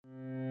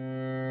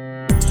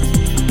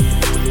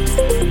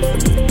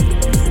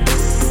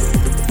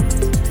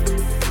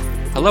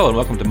Hello and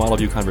welcome to Model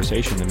View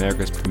Conversation,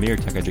 America's premier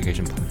tech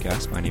education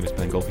podcast. My name is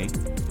Ben Golke.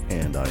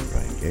 And I'm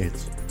Brian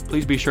Gates.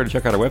 Please be sure to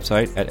check out our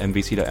website at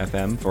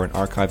mvc.fm for an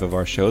archive of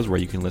our shows where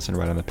you can listen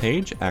right on the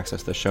page,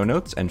 access the show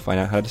notes, and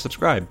find out how to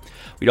subscribe.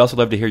 We'd also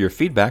love to hear your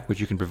feedback, which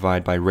you can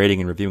provide by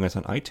rating and reviewing us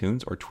on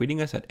iTunes or tweeting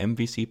us at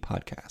MVC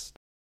Podcast.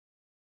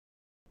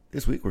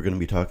 This week we're going to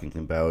be talking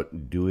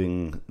about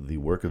doing the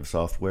work of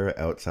software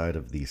outside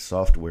of the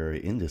software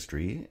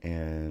industry,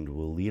 and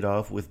we'll lead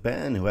off with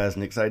Ben, who has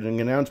an exciting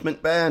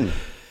announcement. Ben!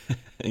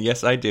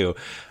 Yes, I do.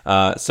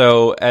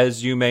 So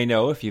as you may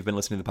know, if you've been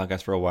listening to the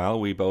podcast for a while,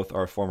 we both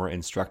are former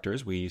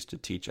instructors. We used to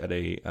teach at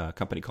a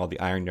company called the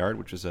Iron Yard,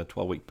 which is a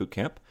 12-week boot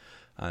camp.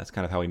 That's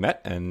kind of how we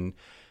met and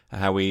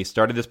how we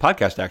started this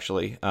podcast,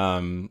 actually.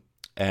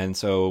 And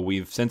so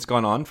we've since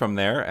gone on from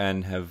there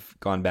and have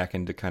gone back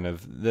into kind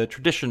of the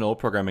traditional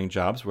programming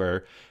jobs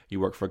where you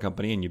work for a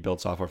company and you build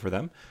software for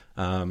them.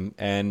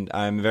 And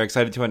I'm very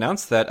excited to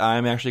announce that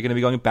I'm actually going to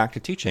be going back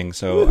to teaching.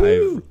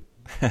 So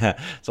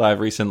I've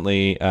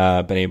recently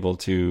been able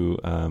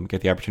to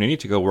get the opportunity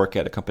to go work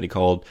at a company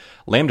called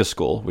Lambda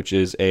School, which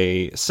is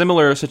a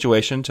similar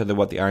situation to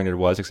what the Iron Yard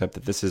was, except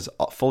that this is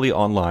fully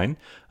online.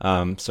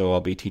 So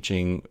I'll be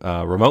teaching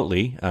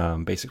remotely.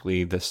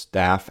 Basically, the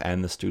staff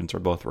and the students are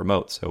both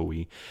remote, so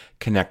we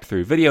connect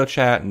through video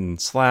chat and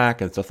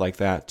Slack and stuff like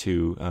that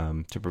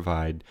to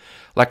provide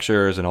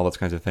lectures and all those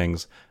kinds of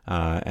things,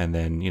 and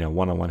then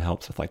one-on-one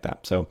help, stuff like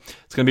that. So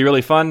it's going to be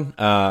really fun,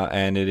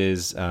 and it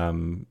is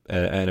an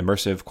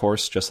immersive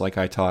course, just like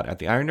I taught at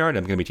the Iron Yard.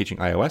 I'm going to be teaching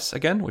iOS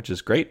again, which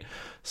is great.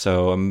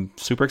 So I'm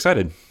super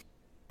excited.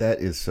 That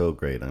is so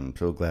great. I'm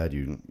so glad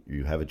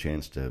you have a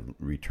chance to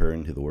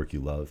return to the work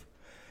you love.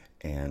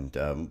 And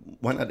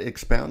why not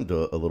expound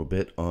a little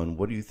bit on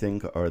what do you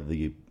think are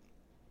the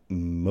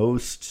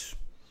most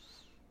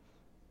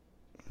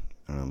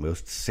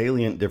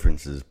salient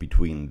differences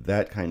between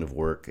that kind of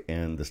work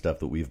and the stuff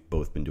that we've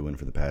both been doing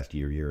for the past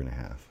year and a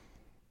half?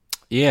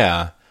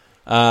 Yeah.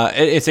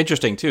 It's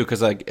interesting, too,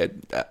 because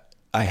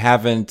I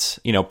haven't,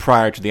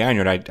 prior to the Iron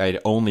Yard, I'd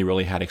only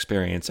really had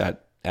experience at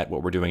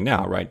what we're doing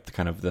now, right? The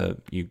kind of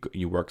you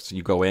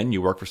go in,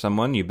 you work for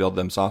someone, you build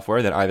them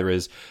software that either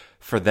is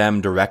for them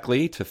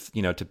directly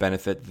to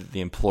benefit the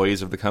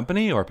employees of the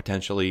company or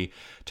potentially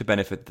to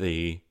benefit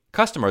the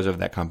customers of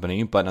that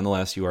company, but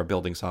nonetheless you are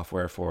building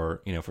software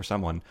for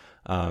someone.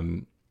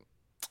 And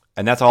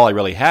that's all I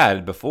really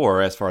had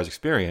before as far as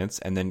experience,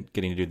 and then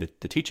getting to do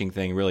the teaching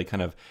thing really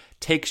kind of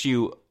takes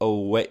you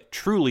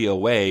truly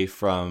away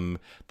from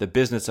the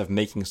business of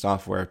making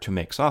software to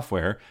make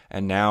software,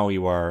 and now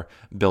you are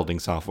building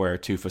software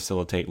to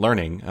facilitate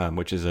learning,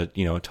 which is a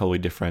totally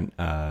different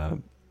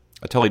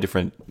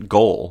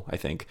goal, I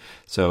think.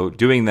 So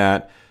doing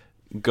that,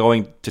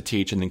 going to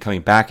teach, and then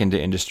coming back into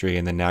industry,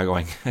 and then now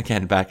going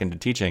again back into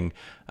teaching,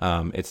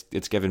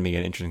 it's given me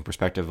an interesting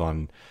perspective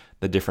on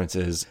the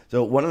differences.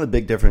 So one of the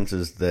big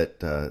differences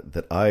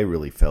that I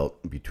really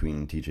felt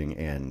between teaching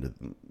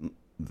and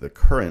the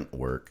current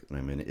work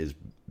I'm in is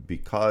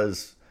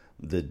because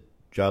the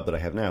job that I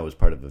have now is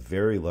part of a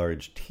very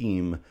large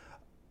team,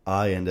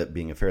 I end up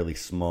being a fairly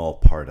small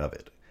part of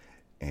it.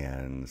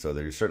 And so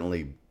there's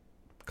certainly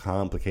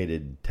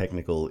complicated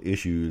technical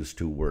issues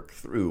to work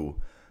through,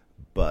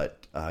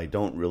 but I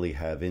don't really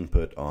have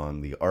input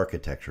on the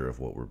architecture of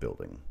what we're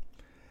building.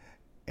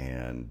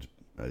 And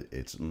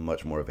it's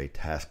much more of a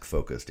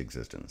task-focused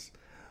existence.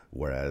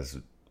 Whereas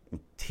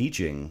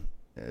teaching,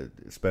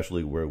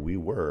 especially where we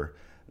were,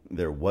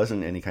 there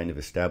wasn't any kind of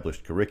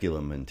established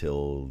curriculum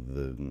until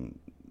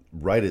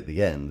right at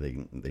the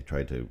end. They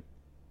tried to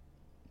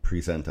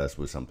present us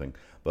with something.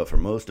 But for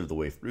most of the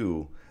way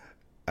through,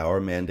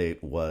 our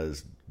mandate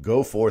was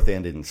go forth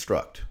and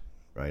instruct,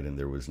 right? And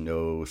there was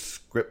no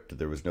script,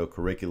 there was no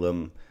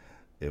curriculum.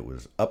 It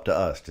was up to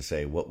us to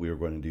say what we were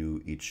going to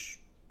do each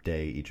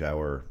day, each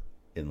hour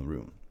in the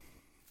room.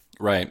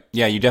 Right.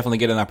 Yeah, you definitely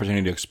get an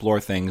opportunity to explore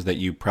things that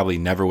you probably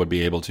never would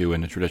be able to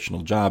in a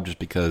traditional job, just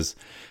because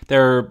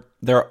they're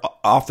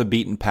off the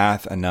beaten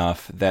path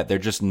enough that they're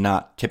just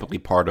not typically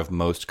part of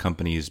most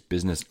companies'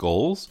 business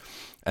goals.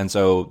 And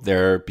so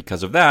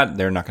because of that,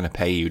 they're not going to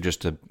pay you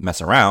just to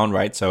mess around,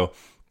 right? So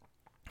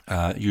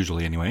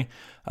usually anyway.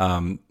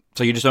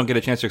 So you just don't get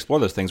a chance to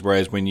explore those things.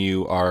 Whereas when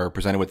you are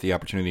presented with the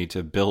opportunity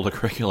to build a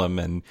curriculum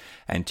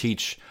and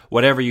teach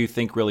whatever you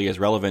think really is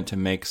relevant to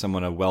make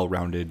someone a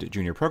well-rounded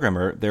junior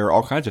programmer, there are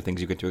all kinds of things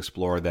you get to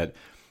explore that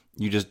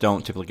you just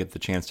don't typically get the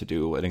chance to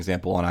do. An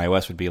example on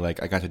iOS would be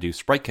like I got to do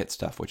SpriteKit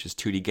stuff, which is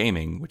 2D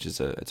gaming, which is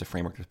it's a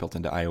framework that's built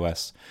into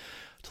iOS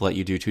to let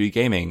you do 2D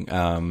gaming,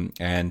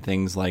 and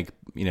things like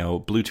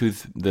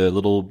Bluetooth, the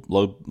little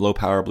low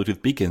power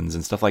Bluetooth beacons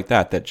and stuff like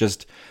that. That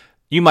just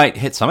you might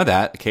hit some of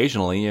that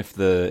occasionally if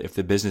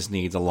the business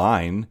needs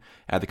align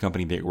at the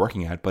company that you're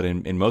working at, but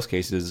in most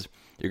cases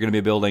you're going to be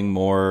building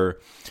more,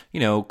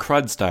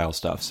 CRUD style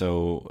stuff.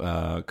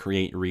 So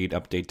create, read,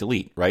 update,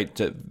 delete,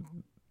 right?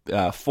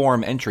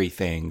 Form entry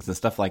things and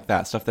stuff like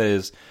that. Stuff that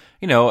is,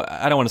 I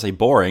don't want to say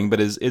boring,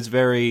 but is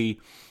very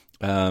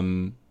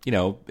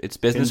it's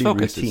business Can be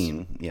focused.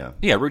 routine, yeah.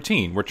 Yeah,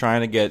 routine. We're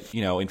trying to get,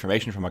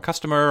 information from a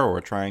customer, or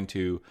we're trying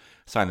to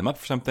sign them up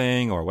for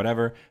something or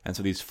whatever. And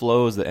so these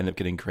flows that end up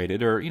getting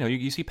created are,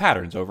 you see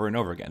patterns over and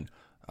over again.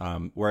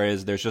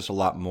 Whereas there's just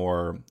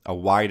a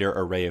wider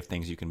array of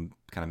things you can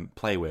kind of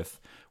play with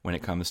when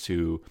it comes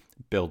to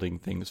building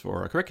things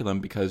for a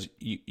curriculum, because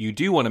you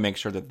do want to make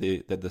sure that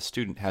the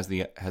student has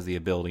the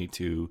ability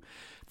to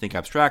think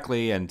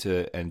abstractly and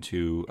to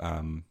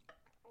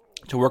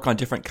work on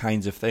different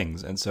kinds of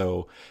things. And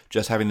so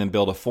just having them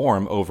build a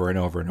form over and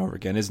over and over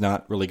again is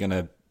not really going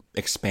to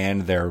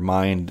expand their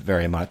mind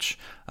very much.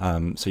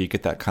 So you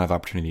get that kind of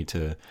opportunity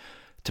to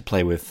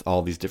play with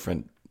all these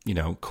different,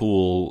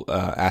 cool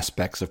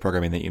aspects of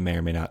programming that you may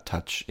or may not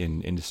touch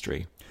in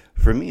industry.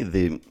 For me,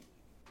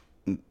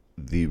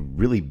 the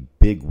really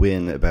big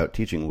win about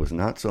teaching was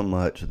not so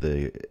much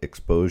the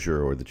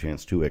exposure or the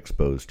chance to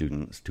expose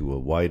students to a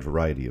wide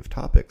variety of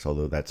topics,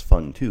 although that's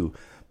fun too,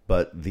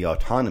 but the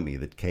autonomy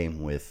that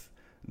came with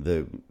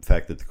the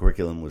fact that the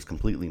curriculum was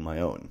completely my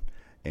own.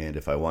 And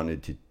if I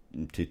wanted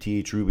to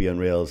teach Ruby on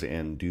Rails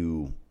and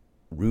do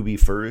Ruby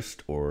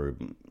first, or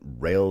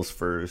Rails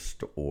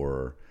first,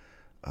 or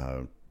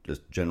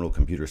just general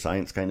computer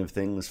science kind of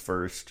things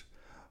first,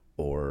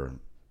 or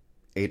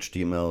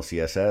HTML,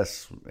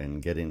 CSS,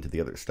 and get into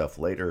the other stuff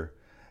later,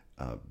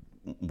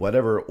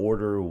 whatever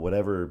order,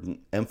 whatever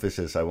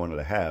emphasis I wanted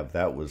to have,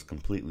 that was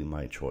completely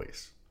my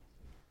choice.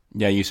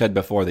 Yeah, you said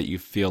before that you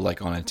feel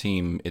like on a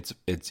team,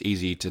 it's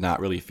easy to not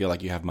really feel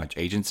like you have much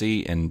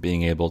agency in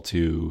being able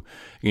to,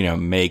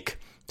 make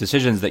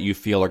decisions that you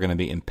feel are going to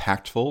be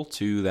impactful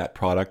to that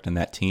product and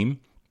that team.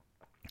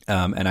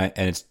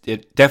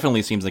 It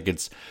definitely seems like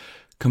it's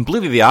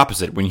completely the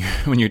opposite when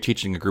you're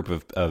teaching a group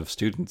of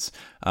students.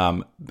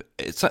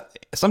 It's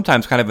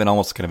sometimes kind of in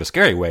almost kind of a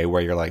scary way,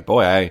 where you're like,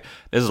 boy,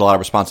 this is a lot of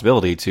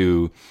responsibility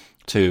to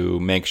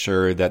make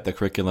sure that the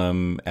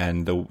curriculum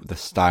and the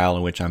style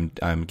in which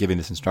I'm giving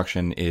this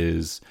instruction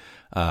is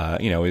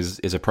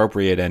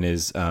appropriate and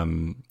is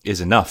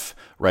enough,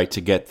 right,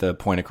 to get the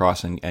point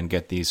across and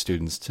get these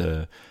students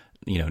to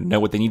know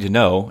what they need to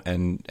know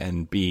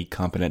and be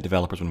competent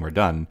developers when we're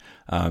done.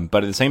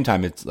 But at the same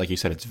time, it's like you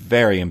said, it's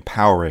very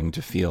empowering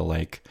to feel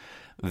like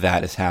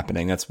that is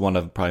happening. That's one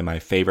of probably my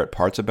favorite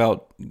parts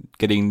about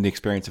getting the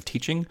experience of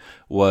teaching,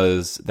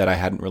 was that I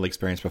hadn't really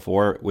experienced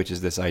before, which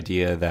is this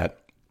idea that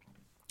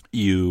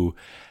you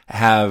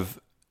have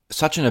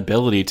such an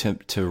ability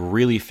to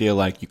really feel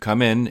like you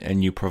come in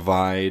and you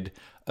provide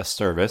a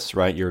service,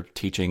 right? You're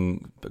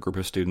teaching a group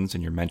of students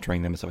and you're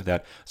mentoring them and stuff like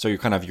that. So you're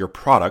kind of, your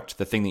product,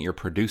 the thing that you're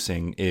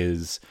producing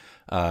is,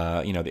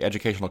 the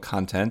educational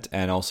content,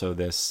 and also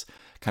this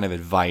kind of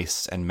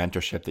advice and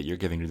mentorship that you're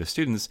giving to the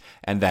students.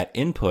 And that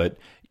input,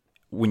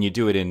 when you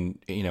do it in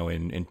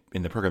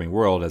the programming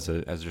world as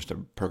just a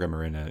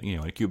programmer in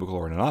a cubicle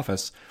or in an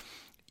office,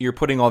 you're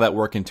putting all that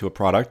work into a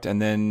product,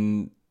 and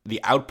then the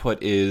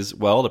output is,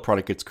 well, the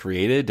product gets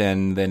created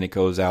and then it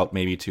goes out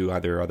maybe to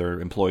either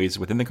other employees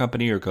within the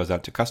company, or it goes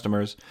out to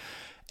customers.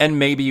 And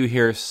maybe you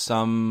hear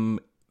something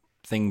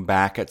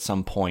back at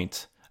some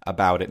point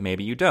about it.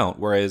 Maybe you don't.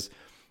 Whereas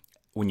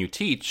when you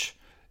teach,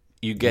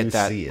 you get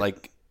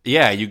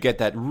you get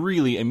that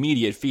really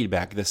immediate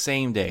feedback the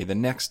same day, the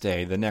next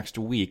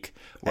week.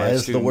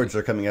 As the words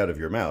are coming out of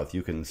your mouth,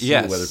 you can see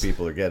whether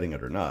people are getting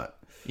it or not.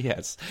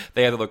 Yes.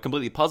 They either look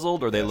completely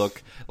puzzled, or they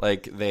look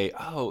like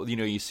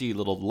you see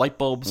little light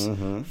bulbs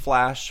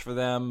flash for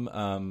them.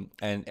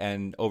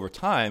 And over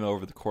time,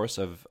 over the course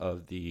of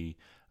the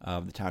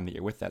time that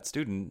you're with that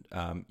student,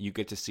 you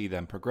get to see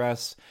them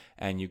progress,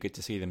 and you get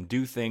to see them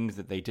do things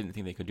that they didn't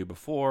think they could do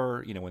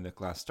before, when the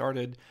class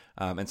started.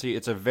 And so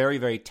it's a very,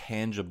 very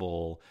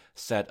tangible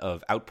set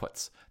of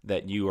outputs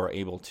that you are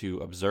able to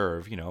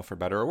observe, for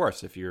better or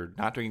worse. If you're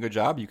not doing a good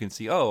job, you can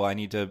see, I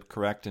need to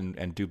correct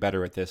and do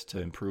better at this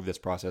to improve this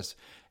process.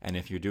 And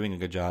if you're doing a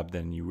good job,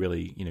 then you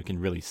really, can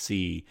really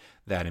see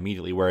that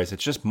immediately. Whereas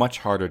it's just much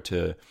harder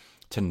to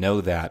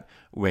know that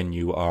when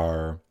you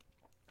are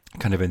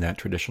kind of in that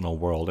traditional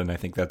world. And I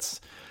think that's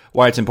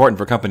why it's important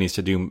for companies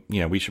to do,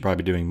 we should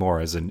probably be doing more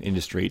as an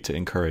industry to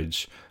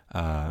encourage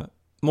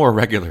more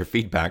regular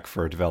feedback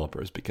for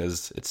developers,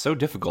 because it's so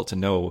difficult to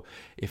know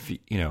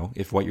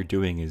if what you're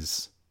doing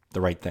is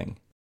the right thing.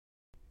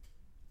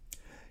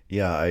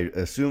 Yeah, I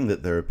assume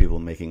that there are people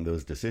making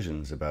those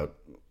decisions about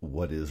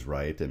what is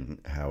right and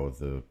how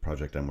the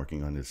project I'm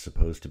working on is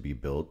supposed to be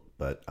built,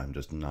 but I'm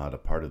just not a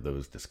part of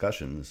those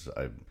discussions.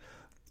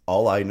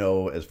 All I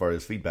know as far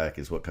as feedback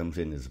is what comes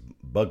in as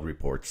bug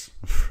reports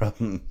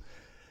from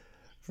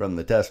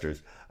the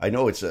testers. I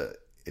know it's a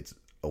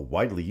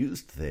widely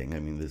used thing. I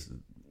mean,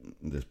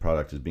 this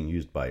product is being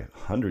used by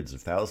hundreds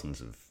of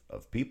thousands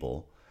of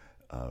people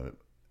on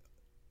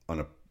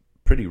a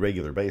pretty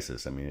regular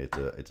basis. I mean,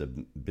 it's a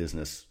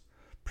business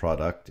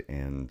product,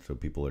 and so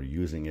people are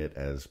using it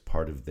as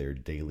part of their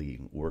daily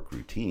work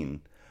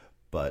routine.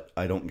 But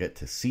I don't get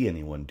to see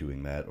anyone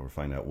doing that or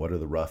find out what are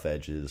the rough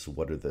edges,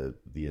 what are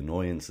the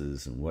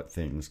annoyances, and what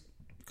things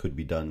could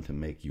be done to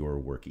make your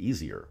work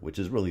easier, which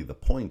is really the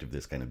point of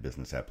this kind of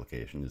business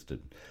application, is to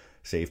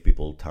save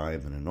people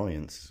time and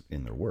annoyance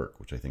in their work,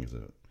 which I think is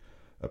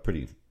a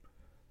pretty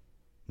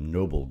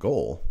noble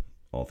goal,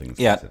 all things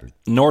considered.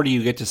 Nor do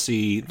you get to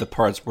see the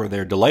parts where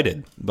they're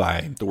delighted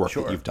by the work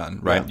that you've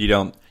done, right?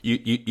 Yeah.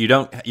 You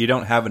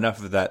don't have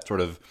enough of that sort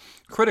of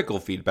critical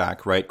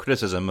feedback, right?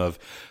 Criticism of,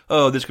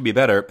 oh, this could be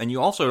better. And you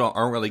also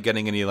aren't really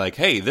getting any like,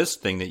 hey, this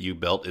thing that you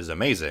built is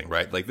amazing,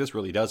 right? Like this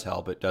really does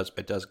help. It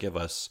does give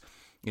us,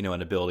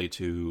 an ability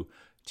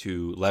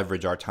to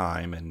leverage our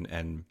time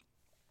and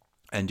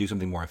do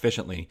something more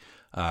efficiently.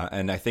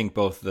 And I think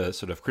both the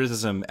sort of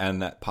criticism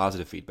and that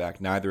positive feedback,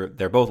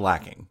 they're both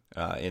lacking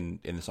in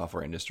the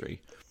software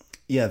industry.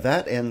 Yeah,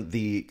 that and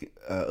the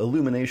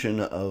illumination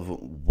of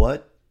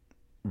what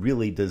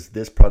really does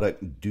this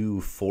product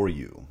do for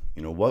you?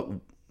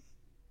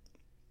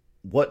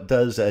 What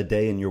does a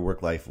day in your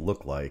work life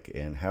look like,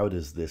 and how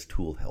does this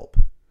tool help?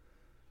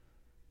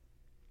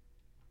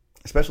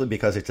 Especially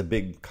because it's a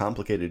big,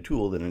 complicated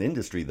tool in an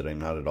industry that I'm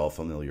not at all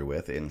familiar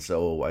with, and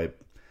so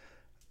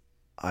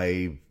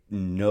I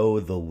know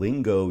the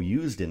lingo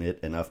used in it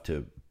enough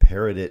to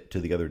parrot it to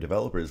the other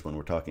developers when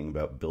we're talking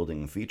about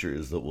building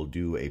features that will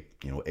do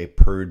a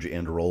purge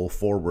and roll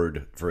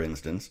forward, for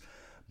instance.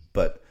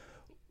 But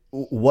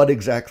what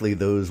exactly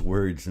those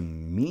words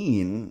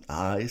mean,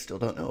 I still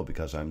don't know,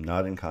 because I'm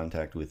not in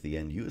contact with the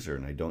end user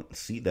and I don't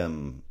see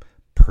them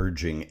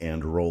purging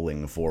and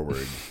rolling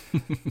forward.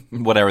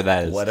 Whatever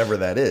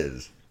that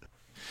is.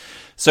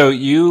 So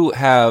you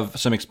have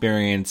some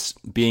experience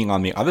being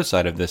on the other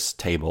side of this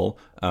table,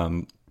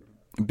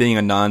 being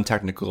a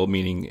non-technical,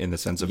 meaning in the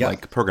sense of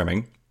like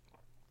programming,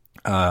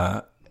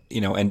 and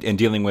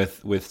dealing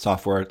with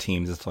software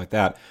teams and stuff like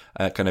that,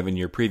 kind of in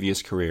your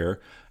previous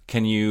career.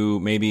 Can you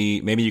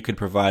maybe you could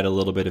provide a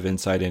little bit of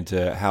insight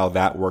into how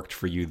that worked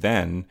for you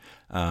then,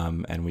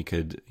 and we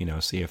could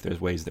see if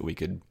there's ways that we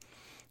could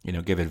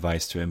give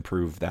advice to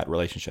improve that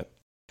relationship.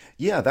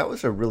 Yeah, that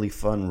was a really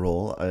fun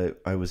role.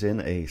 I was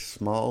in a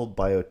small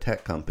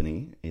biotech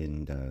company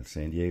in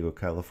San Diego,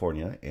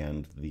 California,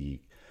 and the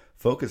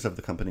focus of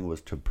the company was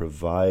to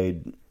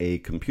provide a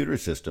computer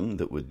system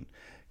that would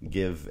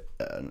give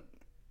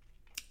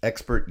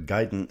expert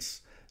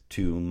guidance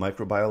to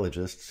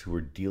microbiologists who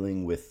were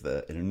dealing with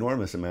an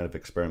enormous amount of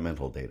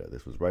experimental data.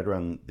 This was right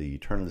around the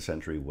turn of the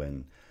century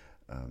when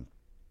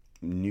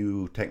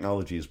new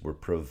technologies were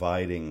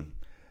providing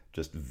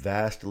just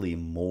vastly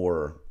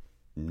more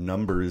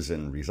numbers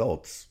and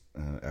results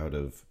out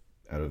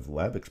of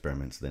lab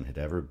experiments than had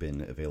ever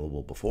been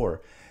available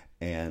before.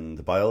 And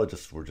the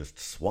biologists were just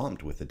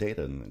swamped with the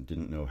data and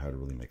didn't know how to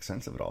really make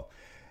sense of it all.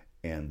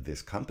 And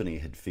this company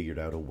had figured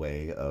out a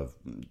way of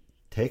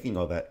taking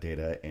all that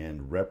data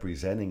and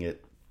representing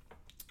it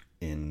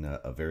in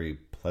a very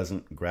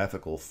pleasant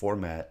graphical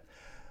format,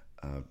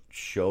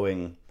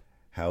 showing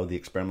how the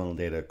experimental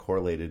data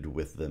correlated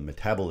with the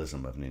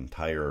metabolism of an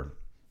entire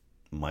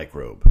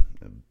microbe,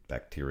 a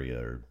bacteria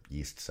or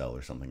yeast cell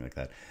or something like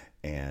that.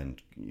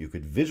 And you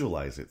could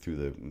visualize it through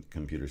the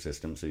computer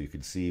system, so you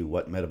could see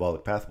what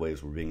metabolic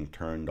pathways were being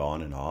turned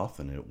on and off,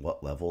 and at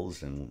what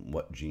levels, and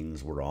what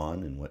genes were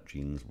on, and what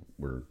genes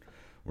were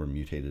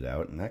mutated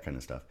out, and that kind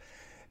of stuff.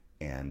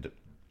 And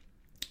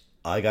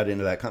I got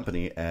into that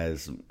company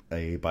as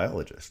a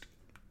biologist,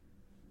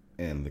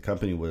 and the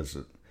company was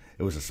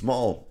a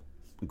small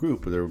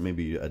group. There were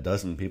maybe a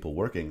dozen people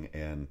working,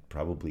 and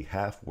probably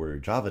half were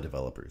Java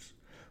developers,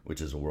 which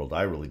is a world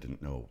I really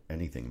didn't know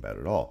anything about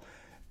at all.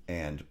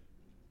 And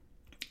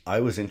I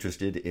was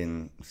interested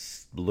in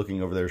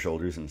looking over their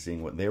shoulders and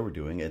seeing what they were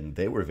doing, and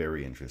they were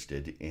very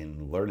interested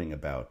in learning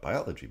about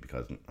biology,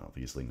 because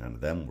obviously none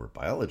of them were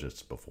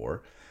biologists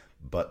before,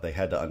 but they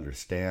had to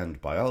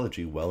understand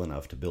biology well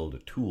enough to build a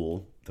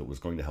tool that was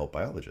going to help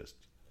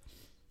biologists.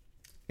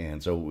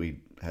 And so we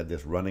had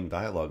this running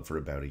dialogue for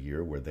about a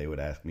year where they would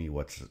ask me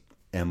what's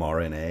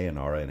mRNA and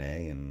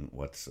RNA, and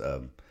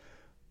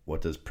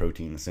what does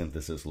protein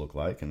synthesis look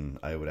like, and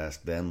I would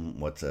ask them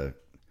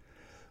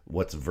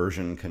what's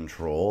version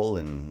control,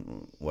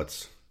 and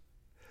what's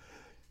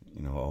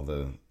all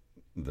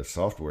the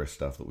software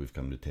stuff that we've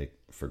come to take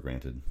for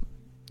granted.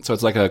 So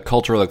it's like a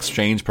cultural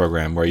exchange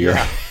program where you're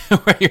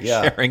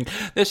sharing,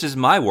 this is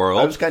my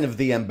world. I was kind of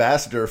the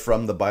ambassador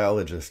from the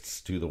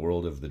biologists to the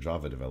world of the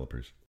Java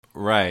developers.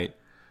 Right.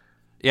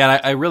 Yeah,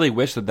 and I really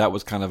wish that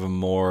was kind of a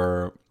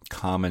more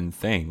common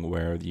thing,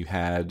 where you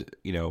had,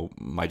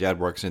 my dad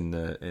works in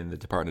the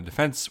Department of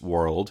Defense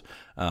world,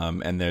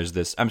 and there's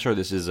this, I'm sure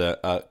this is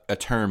a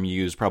term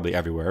used probably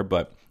everywhere,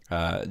 but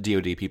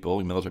DoD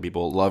people, military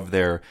people, love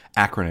their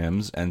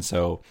acronyms, and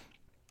so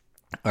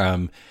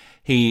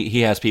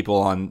he has people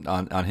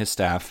on his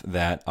staff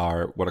that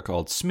are what are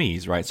called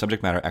SMEs, right?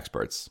 Subject matter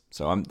experts.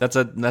 So that's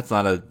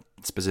not a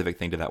specific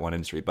thing to that one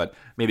industry, but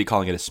maybe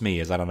calling it a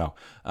SME is, I don't know.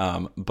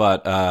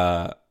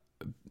 But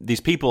these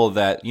people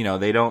that,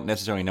 they don't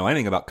necessarily know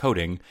anything about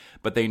coding,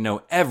 but they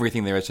know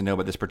everything there is to know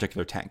about this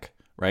particular tank,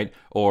 right?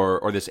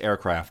 Or this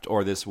aircraft,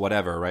 or this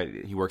whatever,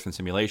 right? He works in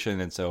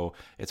simulation, and so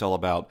it's all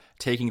about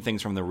taking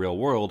things from the real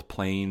world,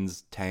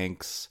 planes,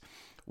 tanks,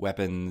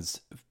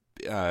 weapons,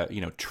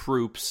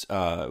 troops,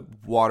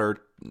 water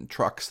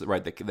trucks,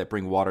 right, that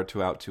bring water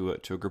out to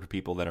a group of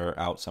people that are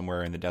out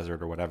somewhere in the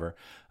desert or whatever.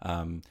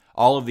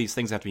 All of these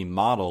things have to be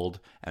modeled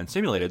and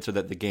simulated so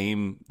that the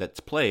game that's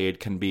played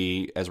can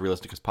be as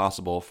realistic as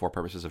possible for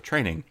purposes of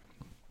training.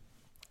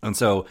 And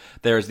so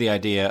there's the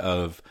idea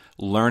of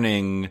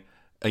learning,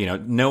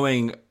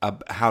 knowing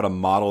how to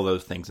model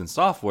those things in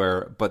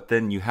software, but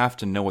then you have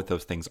to know what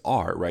those things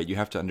are, right? You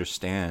have to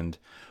understand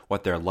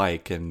what they're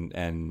like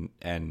and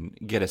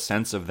get a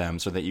sense of them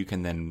so that you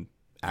can then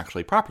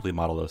actually properly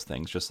model those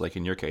things, just like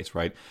in your case,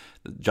 right?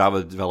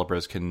 Java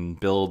developers can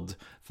build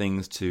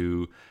things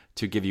to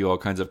give you all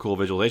kinds of cool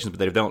visualizations, but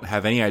they don't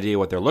have any idea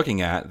what they're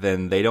looking at,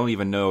 then they don't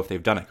even know if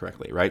they've done it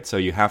correctly, right? So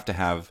you have to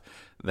have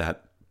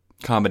that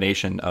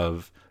combination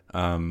of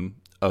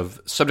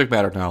subject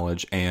matter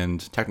knowledge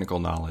and technical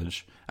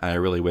knowledge. And I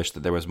really wish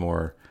that there was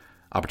more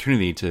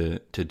opportunity to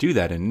do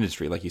that in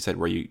industry, like you said,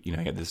 where you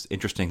have this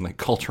interesting like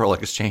cultural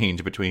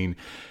exchange between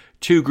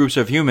two groups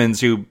of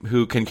humans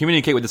who can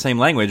communicate with the same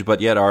language,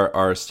 but yet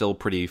are still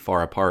pretty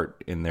far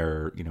apart in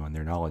their in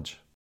their knowledge.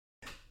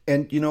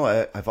 And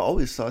I've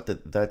always thought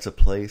that that's a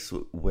place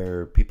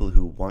where people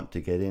who want to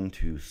get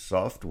into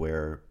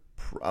software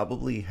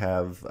probably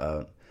have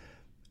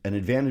an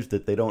advantage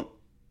that they don't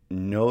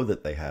know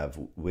that they have,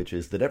 which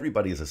is that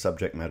everybody is a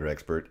subject matter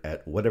expert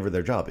at whatever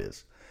their job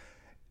is.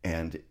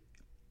 And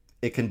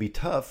it can be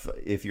tough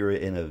if you're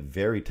in a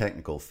very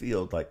technical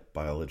field like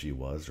biology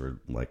was,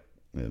 or like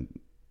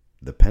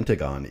the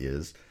Pentagon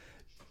is,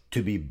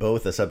 to be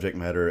both a subject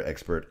matter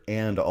expert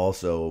and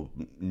also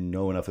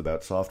know enough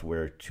about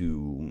software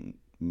to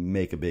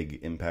make a big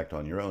impact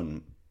on your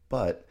own.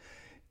 But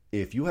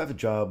if you have a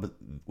job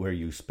where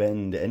you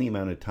spend any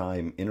amount of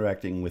time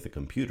interacting with a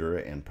computer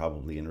and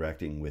probably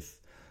interacting with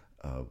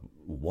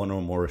one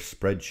or more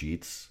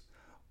spreadsheets,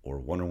 or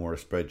one or more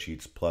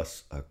spreadsheets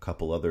plus a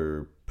couple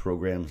other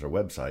programs or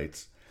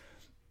websites,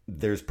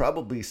 there's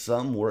probably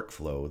some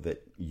workflow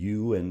that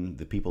you and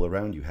the people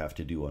around you have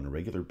to do on a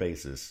regular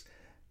basis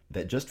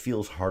that just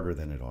feels harder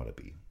than it ought to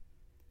be.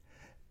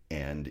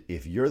 And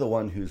if you're the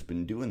one who's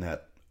been doing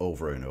that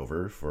over and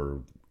over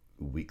for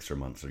weeks or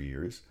months or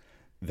years,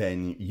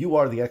 then you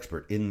are the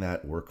expert in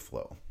that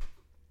workflow.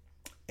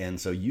 And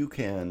so you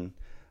can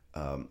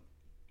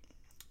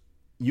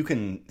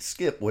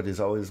skip what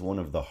is always one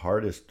of the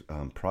hardest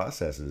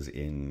processes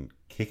in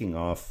kicking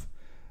off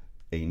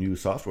a new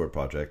software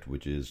project,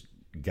 which is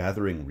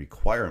gathering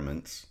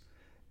requirements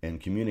and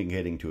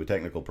communicating to a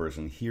technical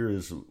person,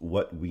 here's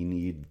what we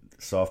need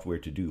software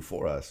to do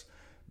for us,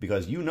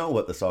 because you know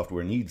what the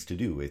software needs to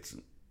do. It's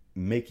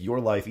make your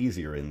life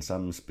easier in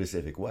some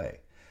specific way.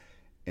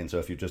 And so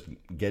if you're just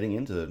getting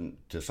into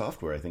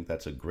software, I think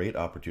that's a great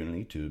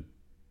opportunity to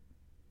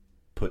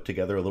put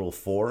together a little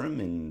forum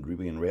in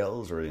Ruby on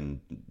Rails or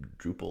in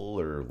Drupal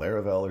or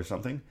Laravel or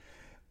something,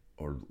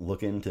 or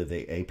look into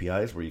the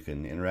APIs where you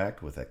can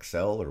interact with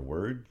Excel or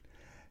Word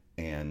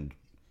and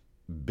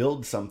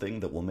build something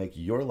that will make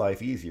your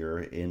life easier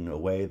in a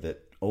way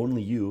that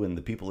only you and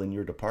the people in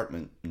your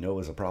department know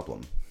is a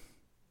problem.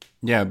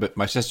 Yeah, but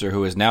my sister,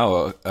 who is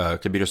now a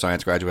computer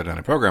science graduate and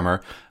a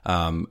programmer,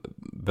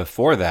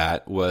 before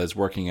that was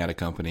working at a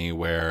company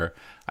where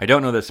I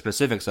don't know the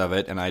specifics of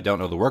it, and I don't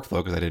know the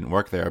workflow because I didn't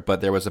work there,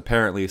 but there was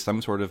apparently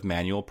some sort of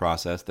manual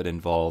process that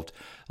involved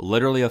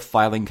literally a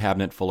filing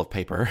cabinet full of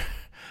paper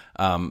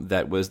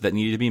that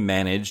needed to be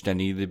managed and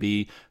needed to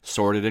be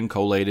sorted and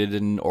collated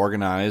and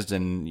organized,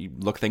 and you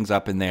look things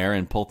up in there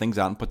and pull things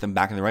out and put them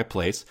back in the right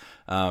place.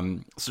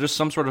 So just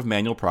some sort of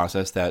manual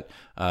process that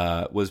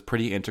was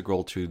pretty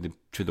integral to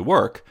the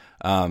work.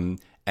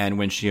 And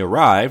when she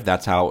arrived,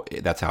 that's how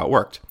it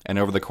worked. And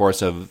over the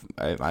course of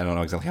I don't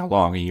know exactly how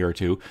long, a year or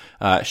two,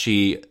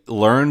 she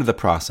learned the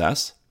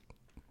process,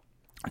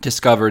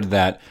 discovered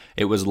that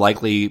it was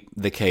likely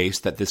the case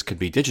that this could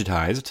be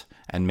digitized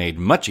and made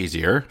much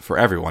easier for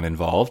everyone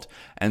involved.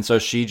 And so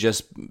she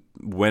just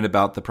went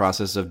about the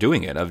process of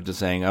doing it, of just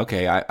saying,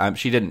 okay,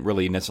 she didn't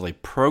really necessarily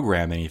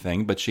program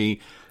anything, but she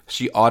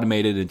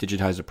automated and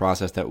digitized a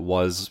process that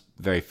was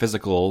very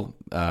physical,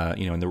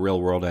 in the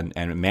real world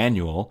and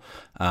manual.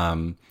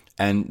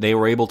 And they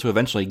were able to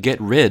eventually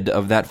get rid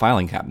of that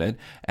filing cabinet,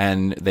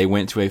 and they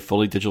went to a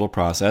fully digital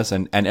process.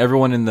 And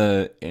everyone in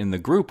the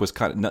group was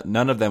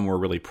none of them were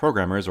really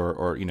programmers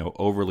or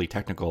overly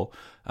technical.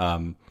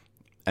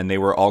 And they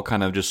were all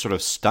kind of just sort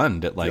of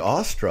stunned at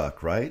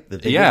awestruck, right?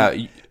 That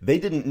they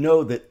didn't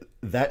know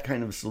that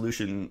kind of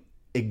solution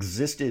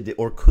existed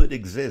or could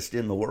exist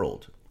in the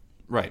world.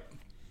 Right.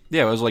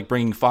 Yeah, it was like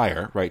bringing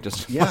fire, right?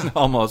 Just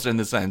almost in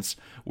the sense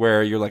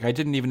where you're like, I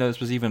didn't even know this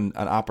was even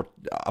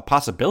a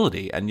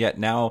possibility, and yet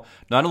now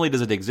not only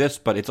does it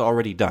exist, but it's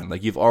already done.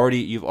 Like you've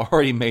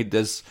already made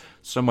this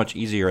so much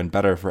easier and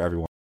better for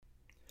everyone.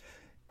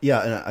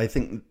 Yeah, and I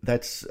think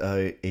that's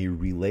a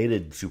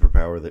related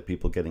superpower that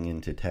people getting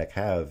into tech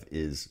have,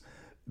 is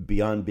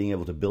beyond being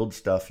able to build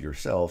stuff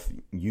yourself,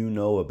 you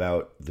know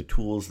about the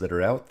tools that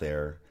are out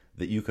there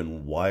that you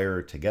can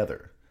wire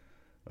together.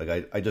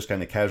 Like I just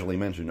kind of casually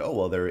mentioned,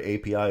 there are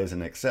APIs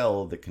in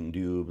Excel that can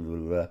do blah, blah,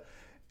 blah.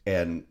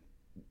 And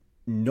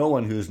no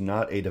one who's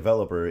not a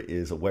developer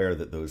is aware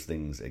that those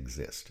things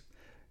exist.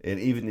 And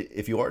even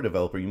if you are a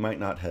developer, you might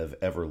not have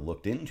ever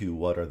looked into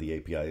what are the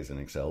APIs in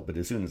Excel, but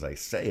as soon as I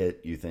say it,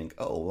 you think,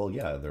 oh, well,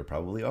 yeah, there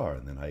probably are.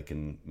 And then I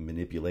can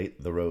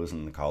manipulate the rows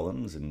and the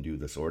columns and do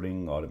the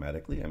sorting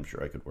automatically. I'm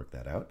sure I could work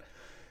that out.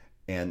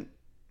 And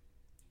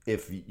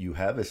if you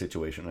have a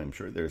situation, I'm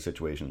sure there are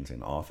situations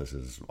in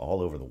offices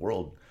all over the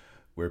world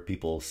where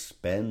people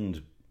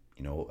spend,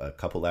 a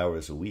couple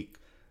hours a week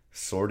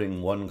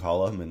sorting one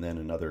column and then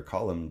another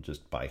column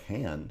just by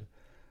hand.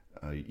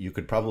 You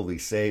could probably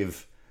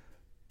save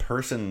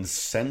person's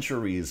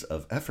centuries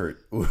of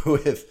effort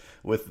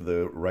with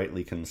the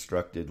rightly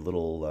constructed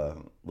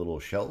little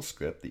shell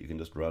script that you can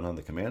just run on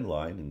the command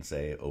line and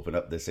say, open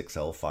up this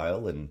Excel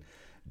file and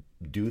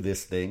do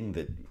this thing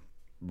that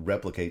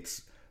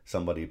replicates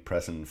somebody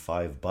pressing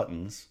 5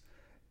 buttons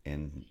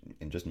and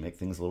just make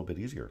things a little bit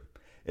easier.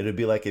 It'd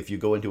be like if you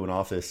go into an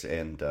office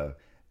and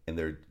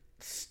there are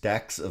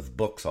stacks of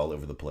books all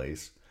over the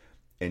place,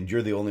 and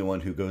you're the only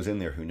one who goes in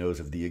there who knows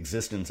of the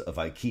existence of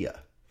IKEA.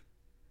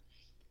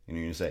 And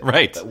you say,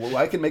 right, well,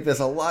 I can make this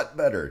a lot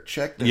better.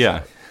 Check this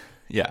out.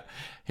 Yeah.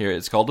 Here,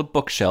 it's called a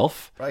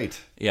bookshelf. Right.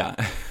 Yeah.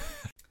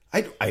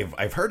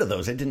 I've heard of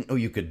those. I didn't know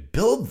you could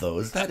build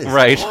those. That is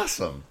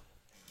awesome.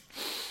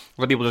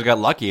 A lot of people just got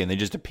lucky and they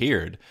just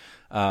appeared.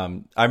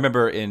 I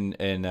remember in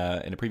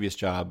a previous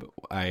job,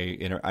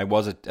 I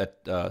was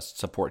a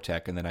support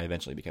tech, and then I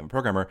eventually became a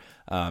programmer.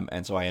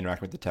 And so I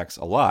interacted with the techs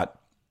a lot.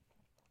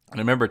 And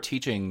I remember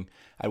teaching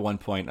at one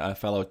point a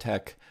fellow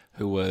tech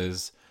who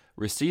was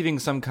receiving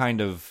some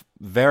kind of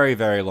very,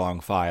 very long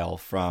file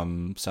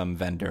from some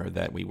vendor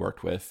that we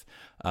worked with.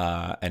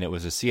 And it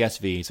was a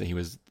CSV. So he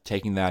was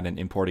taking that and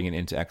importing it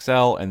into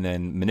Excel and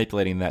then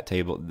manipulating that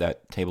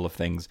table of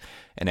things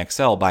in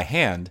Excel by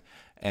hand.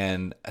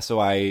 And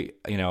so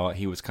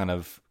he was kind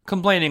of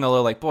complaining a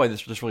little, like, boy,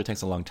 this really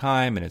takes a long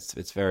time, and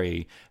it's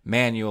very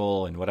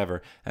manual and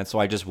whatever. And so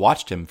I just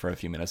watched him for a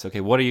few minutes. Okay,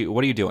 what are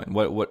you doing?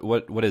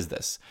 What is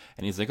this?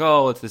 And he's like,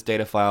 oh, it's this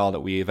data file that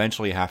we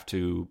eventually have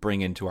to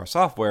bring into our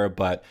software,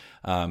 but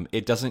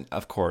it doesn't,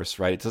 of course,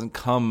 right? It doesn't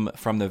come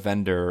from the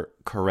vendor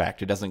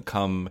correct. It doesn't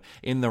come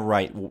in the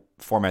right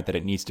format that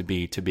it needs to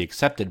be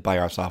accepted by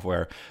our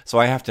software. So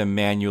I have to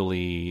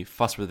manually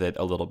fuss with it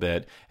a little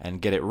bit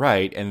and get it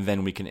right, and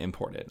then we can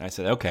import it. And I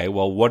said, okay,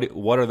 well,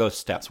 what are those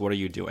steps? What are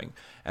you doing?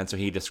 And so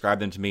he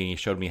described them to me, and he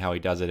showed me how he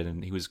does it,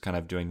 and he was kind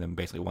of doing them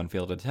basically one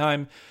field at a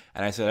time.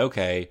 And I said,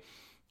 okay,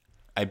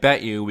 I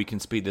bet you we can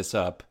speed this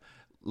up.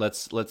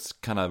 Let's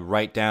kind of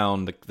write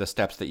down the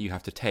steps that you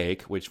have to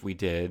take, which we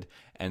did.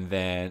 And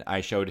then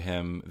I showed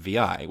him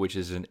VI, which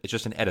is it's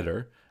just an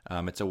editor.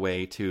 It's a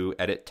way to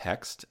edit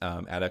text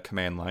at a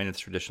command line. It's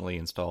traditionally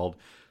installed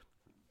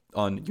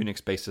on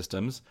Unix-based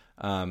systems.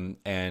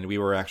 And we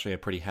were actually a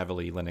pretty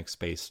heavily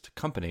Linux-based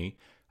company.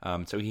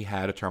 So he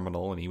had a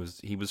terminal, and he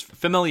was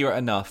familiar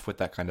enough with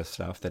that kind of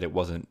stuff that it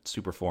wasn't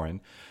super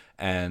foreign.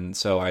 And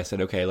so I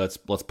said, okay, let's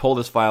pull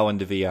this file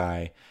into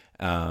VI,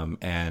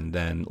 and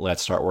then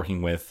let's start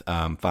working with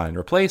find and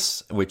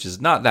replace, which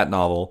is not that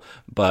novel,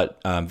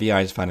 but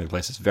VI's find and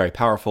replace is very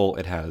powerful.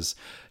 It has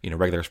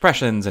regular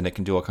expressions, and it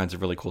can do all kinds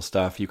of really cool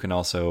stuff. You can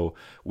also,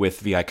 with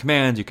VI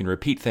commands, you can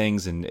repeat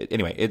things, and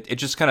it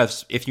just kind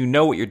of, if you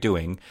know what you're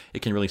doing,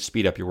 it can really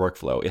speed up your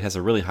workflow. It has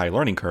a really high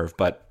learning curve,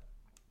 but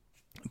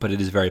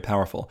it is very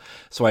powerful.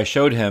 So I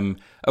showed him,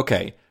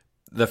 okay,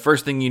 the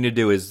first thing you need to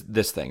do is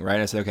this thing,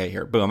 right? I said, okay,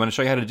 here, boom, I'm going to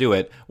show you how to do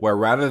it, where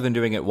rather than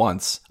doing it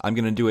once, I'm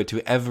going to do it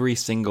to every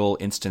single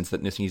instance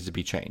that this needs to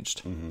be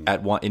changed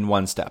in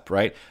one step,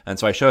 right? And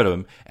so I showed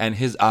him, and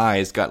his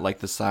eyes got like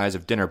the size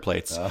of dinner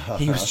plates.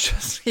 He was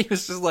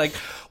just like,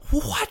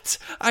 what?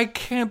 I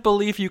can't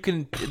believe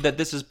that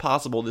this is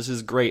possible. This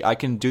is great. I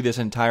can do this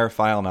entire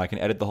file now. I can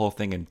edit the whole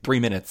thing in 3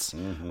 minutes,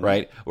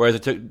 right? Whereas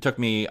it took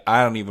me,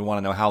 I don't even want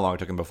to know how long it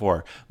took him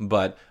before,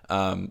 but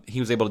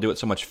he was able to do it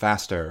so much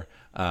faster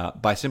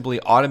by simply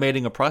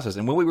automating a process.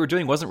 And what we were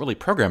doing wasn't really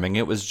programming.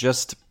 It was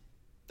just,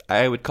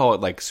 I would call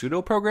it like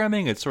pseudo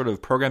programming. It's sort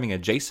of programming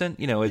adjacent.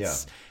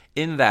 It's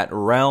in that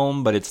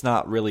realm, but it's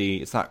not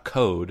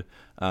code.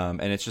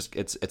 And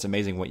it's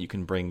amazing what you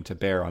can bring to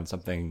bear on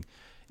something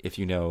if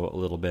you know a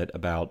little bit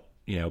about,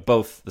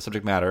 both the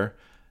subject matter.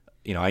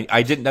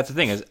 I didn't, that's the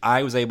thing, is I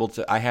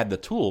had the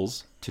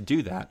tools to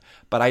do that,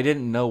 but I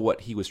didn't know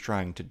what he was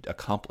trying to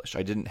accomplish.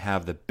 I didn't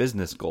have the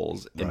business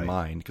goals in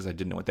mind because I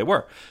didn't know what they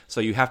were.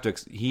 So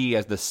he,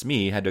 as the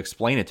SME, had to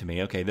explain it to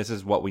me. Okay, this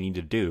is what we need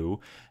to do.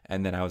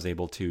 And then I was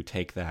able to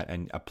take that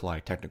and apply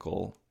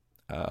technical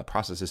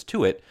processes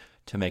to it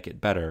to make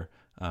it better.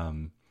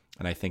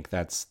 And I think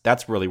that's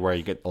really where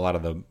you get a lot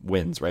of the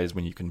wins, right? Is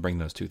when you can bring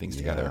those two things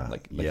together,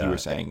 like you were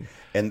saying.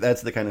 And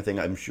that's the kind of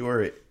thing, I'm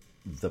sure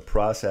the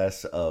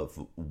process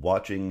of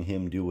watching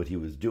him do what he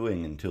was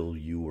doing until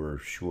you were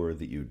sure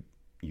that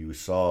you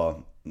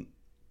saw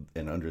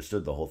and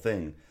understood the whole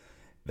thing,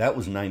 that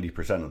was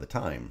 90% of the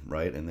time,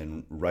 right? And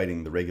then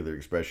writing the regular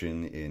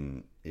expression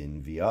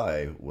in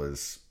VI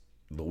was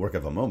the work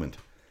of a moment.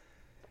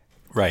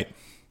 Right.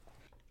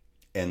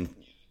 And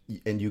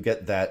you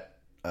get that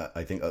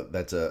I think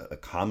that's a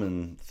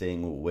common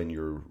thing when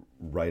you're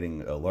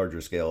writing a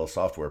larger scale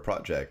software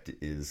project,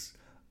 is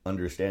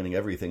understanding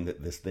everything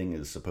that this thing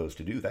is supposed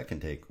to do. That can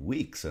take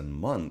weeks and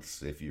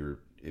months if you're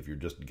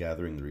just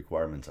gathering the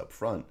requirements up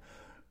front.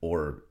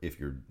 Or if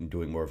you're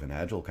doing more of an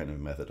agile kind of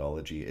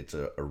methodology, it's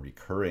a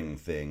recurring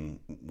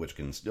thing, which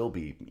can still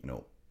be,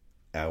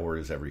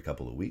 hours every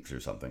couple of weeks or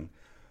something.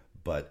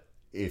 But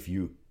if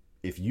you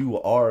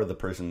are the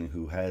person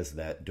who has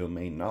that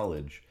domain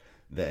knowledge,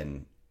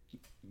 then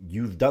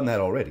you've done that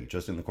already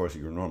just in the course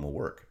of your normal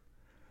work.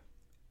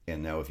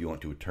 And now if you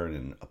want to turn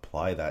and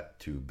apply that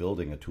to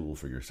building a tool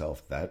for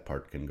yourself, that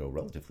part can go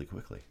relatively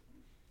quickly.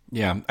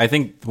 Yeah, I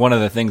think one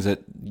of the things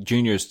that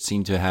juniors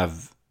seem to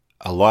have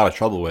a lot of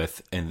trouble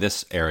with in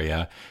this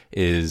area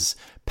is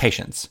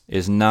patience,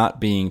 is not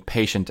being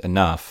patient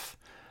enough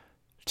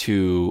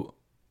to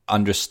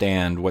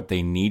understand what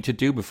they need to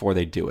do before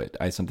they do it.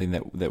 Something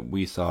that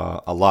we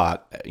saw a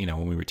lot,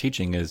 when we were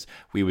teaching, is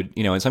we would,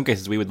 in some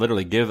cases, we would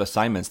literally give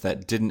assignments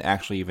that didn't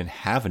actually even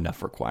have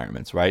enough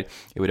requirements, right?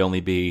 It would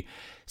only be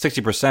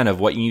 60% of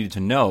what you needed to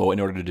know in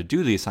order to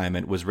do the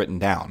assignment was written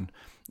down.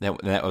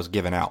 That was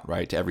given out,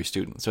 right, to every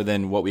student. So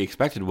then what we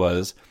expected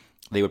was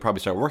they would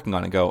probably start working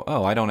on it and go,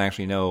 oh, I don't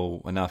actually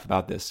know enough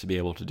about this to be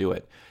able to do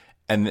it.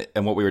 And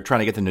what we were trying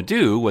to get them to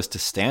do was to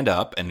stand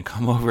up and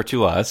come over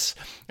to us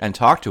and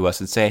talk to us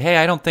and say, hey,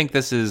 I don't think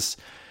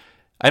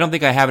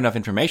I have enough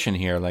information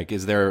here. Like,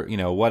 is there,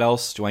 what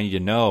else do I need to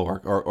know?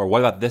 Or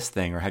what about this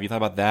thing? Or have you thought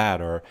about that?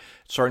 Or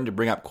starting to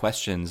bring up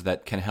questions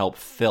that can help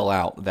fill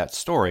out that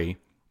story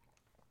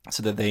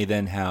so that they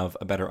then have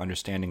a better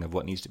understanding of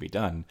what needs to be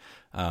done.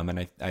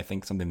 And I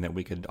think something that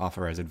we could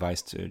offer as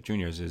advice to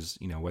juniors is,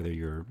 whether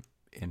you're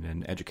in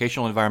an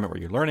educational environment where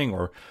you're learning,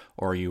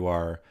 or you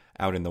are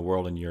out in the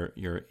world and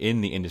you're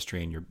in the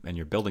industry and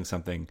you're building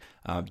something,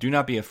 do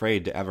not be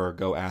afraid to ever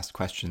go ask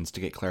questions to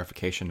get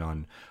clarification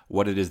on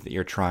what it is that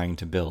you're trying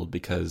to build.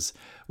 Because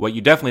what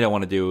you definitely don't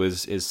want to do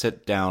is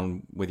sit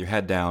down with your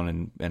head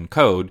down and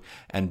code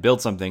and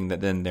build something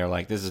that then they're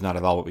like, this is not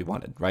at all what we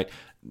wanted, right?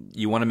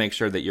 You want to make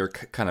sure that you're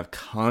kind of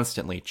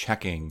constantly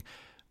checking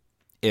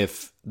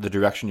if the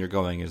direction you're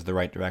going is the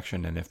right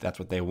direction and if that's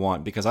what they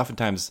want. Because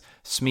oftentimes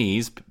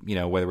SMEs,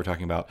 whether we're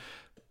talking about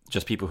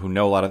just people who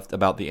know a lot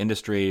about the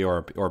industry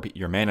or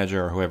your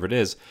manager or whoever it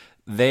is,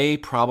 they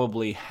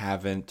probably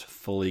haven't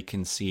fully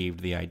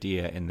conceived the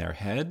idea in their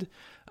head,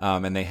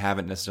 and they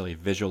haven't necessarily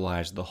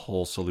visualized the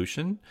whole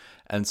solution.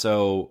 And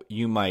so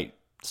you might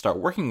start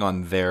working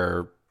on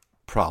their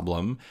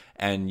problem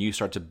and you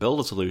start to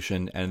build a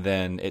solution, and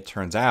then it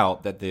turns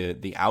out that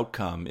the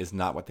outcome is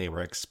not what they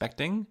were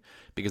expecting,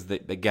 because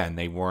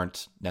they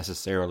weren't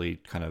necessarily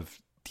kind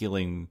of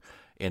dealing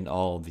in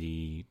all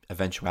the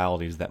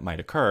eventualities that might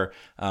occur,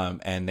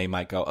 and they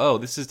might go, oh,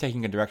 this is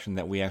taking a direction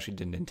that we actually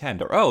didn't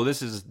intend, or oh,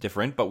 this is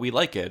different but we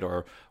like it,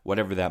 or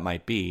whatever that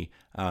might be.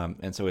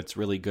 And so it's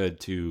really good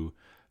to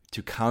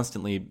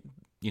constantly,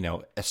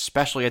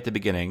 especially at the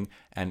beginning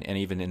and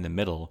even in the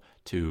middle,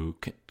 to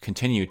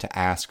continue to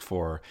ask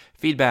for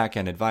feedback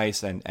and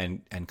advice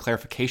and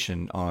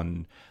clarification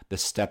on the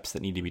steps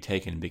that need to be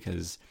taken,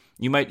 because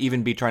you might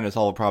even be trying to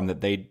solve a problem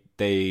that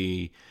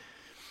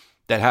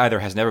that either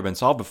has never been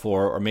solved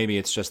before, or maybe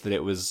it's just that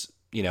it was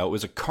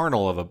a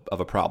kernel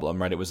of a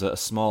problem, right? It was a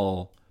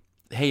small,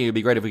 hey, it'd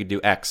be great if we could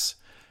do X.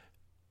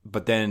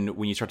 But then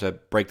when you start to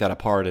break that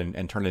apart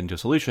and turn it into a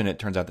solution, it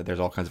turns out that there's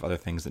all kinds of other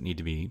things that need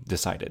to be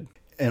decided.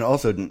 And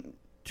also,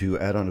 to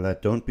add on to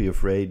that, don't be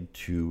afraid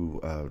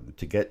to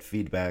get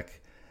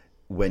feedback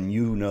when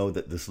you know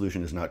that the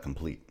solution is not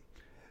complete,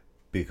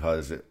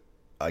 because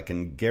I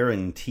can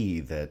guarantee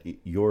that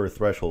your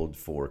threshold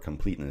for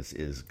completeness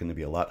is going to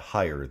be a lot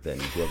higher than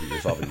whoever you're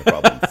solving the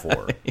problem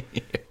for.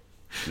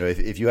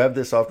 If you have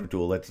this software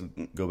tool, let's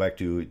go back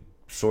to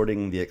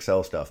sorting the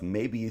Excel stuff.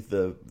 Maybe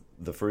the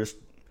first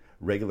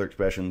regular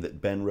expression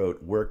that Ben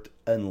wrote worked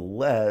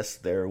unless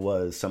there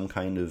was some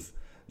kind of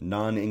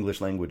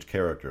non-English language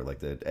character, like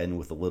the N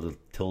with a little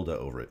tilde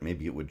over it.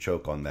 Maybe it would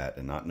choke on that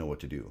and not know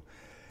what to do.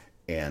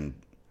 And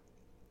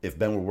if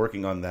Ben were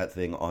working on that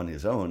thing on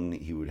his own,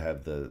 he would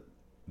have the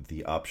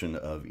option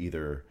of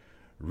either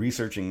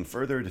researching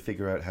further to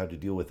figure out how to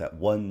deal with that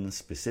one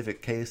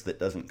specific case that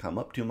doesn't come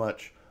up too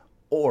much,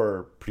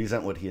 or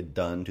present what he had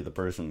done to the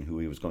person who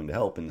he was going to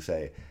help and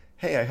say,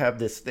 hey, I have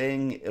this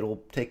thing,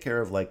 it'll take care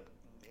of like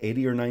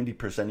 80 or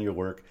 90% of your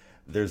work.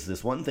 There's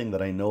this one thing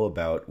that I know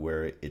about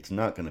where it's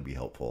not going to be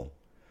helpful.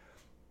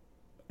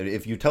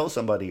 If you tell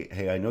somebody,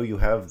 hey, I know you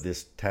have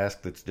this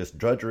task that's just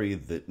drudgery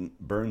that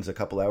burns a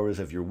couple hours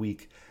of your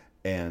week,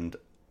 and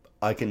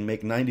I can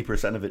make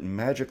 90% of it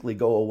magically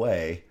go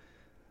away,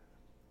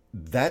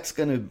 that's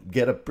going to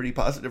get a pretty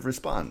positive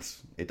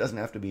response. It doesn't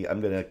have to be,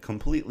 I'm going to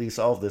completely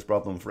solve this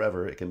problem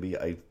forever. It can be,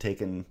 I've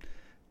taken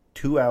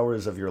 2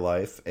 hours of your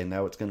life, and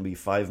now it's going to be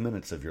 5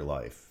 minutes of your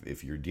life.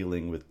 If you're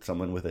dealing with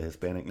someone with a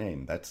Hispanic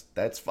name,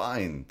 that's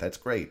fine. That's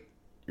great.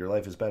 Your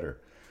life is better.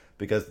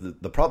 Because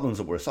the problems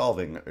that we're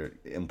solving,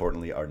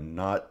 importantly, are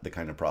not the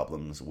kind of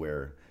problems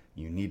where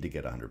you need to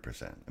get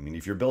 100%. I mean,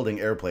 if you're building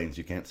airplanes,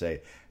 you can't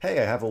say, hey,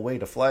 I have a way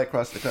to fly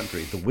across the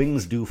country. The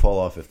wings do fall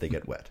off if they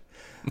get wet.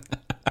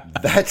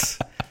 That's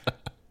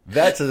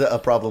a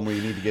problem where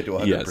you need to get to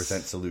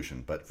 100%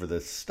 solution. But for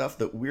the stuff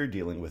that we're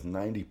dealing with,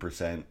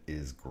 90%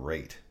 is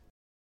great.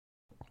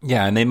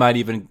 Yeah, and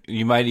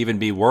you might even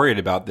be worried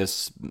about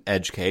this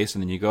edge case,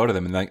 and then you go to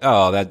them and like,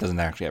 oh, that doesn't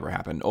actually ever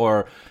happen,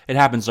 or it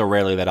happens so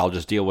rarely that I'll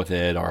just deal with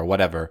it, or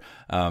whatever.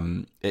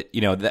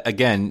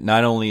 Again,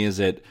 not only is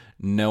it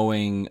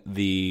knowing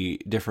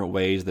the different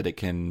ways that it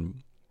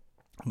can,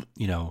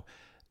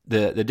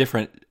 the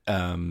different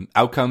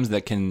outcomes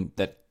that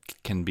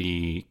can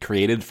be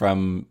created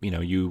from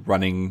you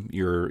running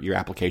your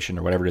application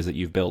or whatever it is that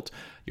you've built,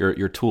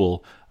 your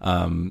tool.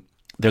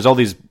 There's all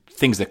these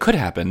things that could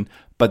happen,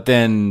 but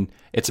then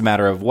it's a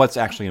matter of what's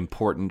actually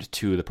important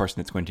to the person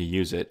that's going to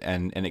use it.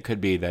 And it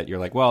could be that you're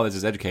like, well, this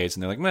is edge case,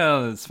 and they're like,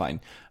 well, that's fine.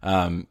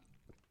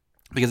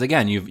 Because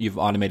again, you've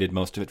automated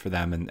most of it for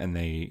them, and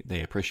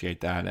they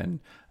appreciate that, and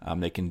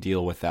they can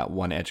deal with that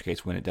one edge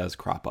case when it does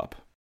crop up.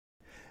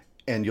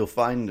 And you'll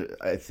find,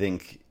 I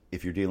think,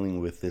 if you're dealing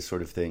with this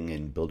sort of thing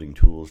and building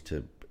tools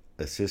to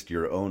assist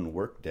your own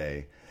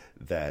workday,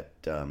 that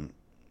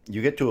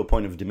you get to a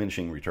point of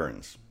diminishing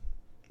returns,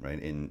 right?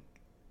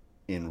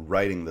 In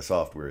writing the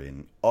software,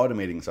 in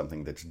automating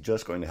something that's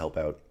just going to help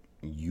out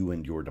you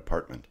and your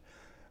department.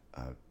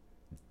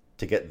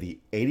 To get the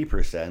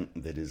 80%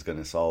 that is going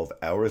to solve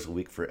hours a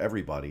week for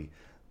everybody,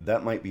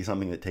 that might be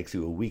something that takes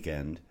you a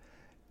weekend.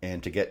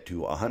 And to get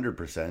to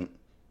 100%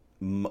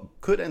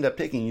 could end up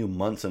taking you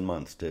months and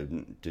months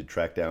to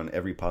track down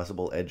every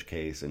possible edge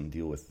case and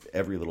deal with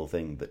every little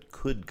thing that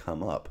could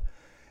come up.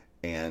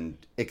 And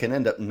it can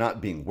end up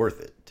not being worth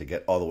it to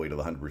get all the way to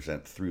the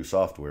 100% through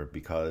software,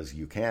 because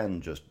you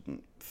can just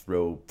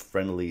throw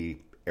friendly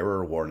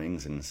error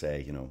warnings and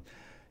say,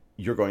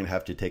 you're going to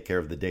have to take care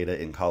of the data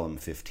in column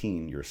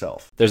 15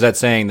 yourself. There's that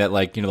saying that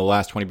the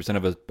last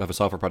 20% of a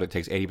software project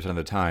takes 80% of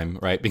the time,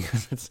 right?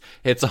 Because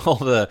it's all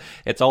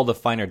the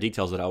finer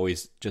details that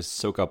always just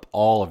soak up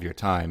all of your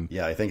time.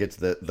 Yeah, I think it's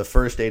the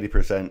first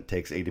 80%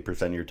 takes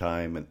 80% of your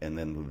time, and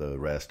then the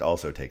rest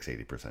also takes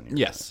 80% of your time.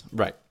 Yes,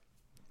 right.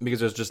 Because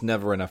there's just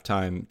never enough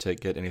time to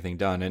get anything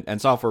done.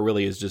 And software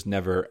really is just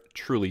never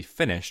truly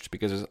finished,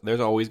 because there's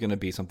always going to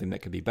be something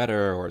that could be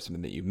better or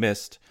something that you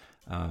missed.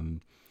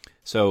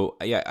 So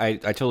yeah, I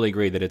totally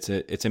agree that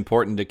it's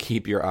important to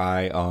keep your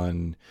eye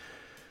on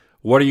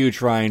what are you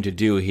trying to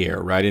do here,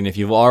 right? And if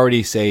you've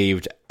already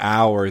saved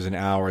hours and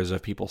hours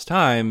of people's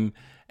time,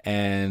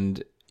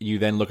 and you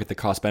then look at the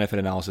cost-benefit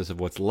analysis of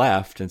what's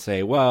left and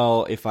say,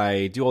 well, if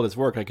I do all this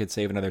work, I could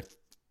save another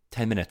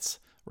 10 minutes.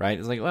 Right?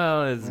 It's like,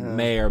 well, it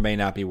may or may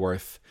not be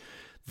worth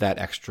that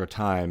extra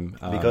time.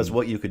 Because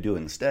what you could do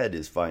instead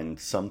is find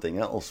something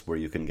else where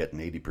you can get an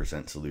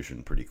 80%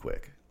 solution pretty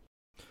quick.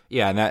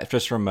 Yeah, and that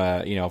just from,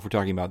 if we're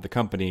talking about the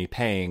company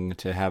paying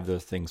to have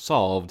those things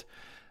solved,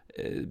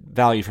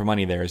 value for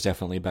money there is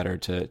definitely better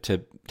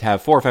to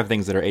have 4 or 5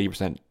 things that are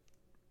 80%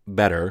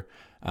 better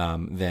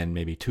than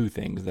maybe 2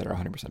 things that are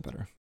 100%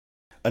 better.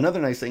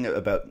 Another nice thing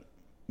about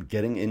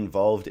getting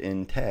involved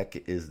in tech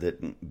is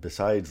that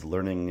besides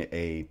learning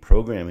a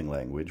programming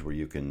language where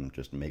you can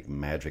just make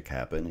magic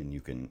happen and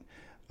you can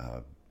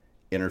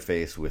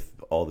interface with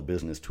all the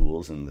business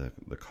tools and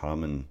the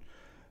common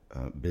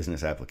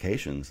business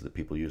applications that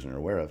people use and are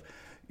aware of,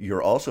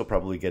 you're also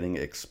probably getting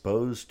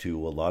exposed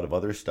to a lot of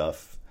other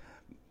stuff,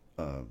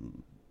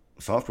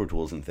 software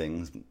tools and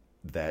things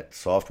that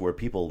software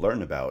people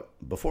learn about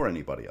before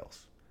anybody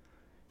else.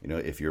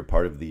 If you're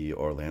part of the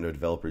Orlando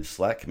Developers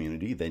Slack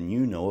community, then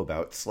you know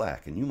about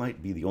Slack, and you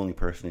might be the only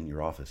person in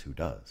your office who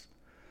does.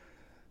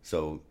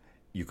 So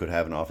you could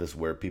have an office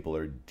where people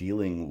are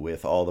dealing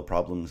with all the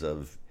problems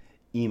of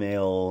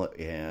email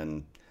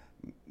and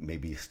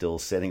maybe still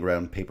sending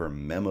around paper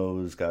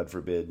memos, God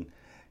forbid,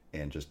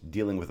 and just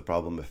dealing with the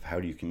problem of how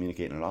do you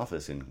communicate in an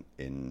office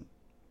in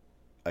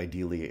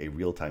ideally a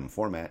real-time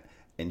format.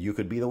 And you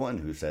could be the one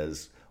who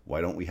says,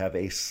 why don't we have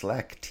a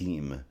Slack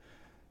team?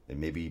 And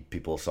maybe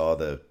people saw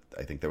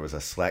I think there was a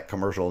Slack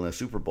commercial in the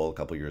Super Bowl a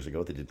couple years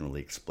ago that didn't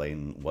really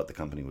explain what the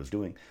company was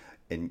doing.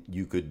 And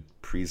you could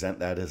present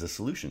that as a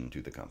solution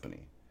to the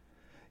company.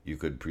 You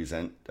could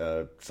present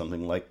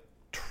something like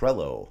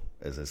Trello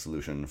as a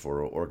solution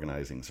for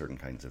organizing certain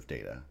kinds of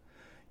data.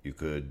 You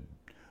could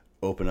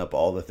open up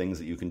all the things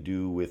that you can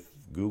do with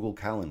Google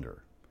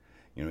Calendar.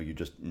 You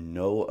just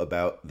know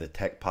about the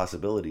tech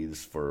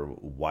possibilities for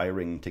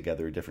wiring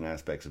together different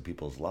aspects of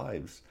people's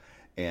lives.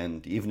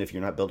 And even if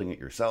you're not building it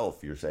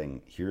yourself, you're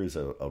saying, here's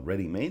a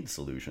ready-made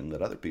solution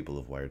that other people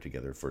have wired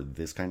together for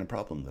this kind of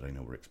problem that I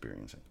know we're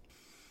experiencing.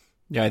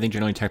 Yeah, I think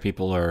generally tech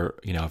people are,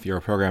 if you're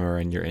a programmer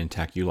and you're in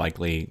tech, you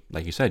likely,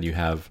 like you said, you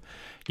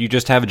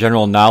just have a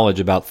general knowledge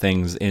about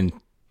things in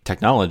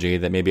technology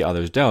that maybe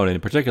others don't. And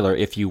in particular,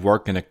 if you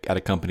work at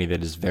a company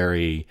that is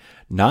very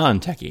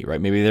non-techy, right?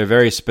 Maybe they're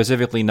very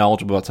specifically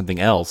knowledgeable about something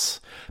else,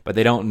 but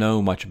they don't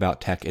know much about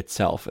tech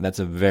itself. And that's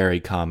a very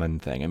common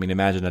thing. I mean,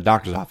 imagine a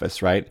doctor's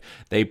office, right?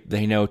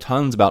 They know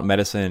tons about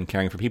medicine and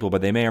caring for people,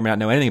 but they may or may not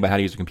know anything about how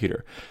to use a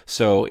computer.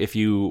 So if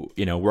you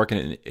work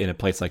in a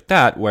place like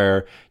that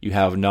where you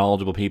have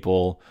knowledgeable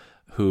people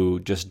who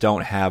just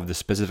don't have the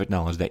specific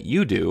knowledge that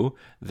you do,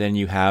 then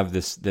you have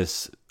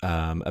this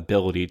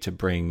ability to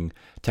bring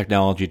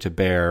technology to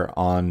bear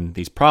on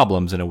these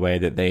problems in a way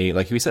that they,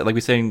 like we said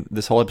in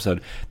this whole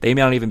episode, they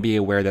may not even be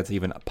aware that's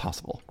even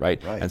possible,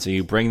 right? Right. And so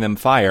you bring them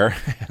fire,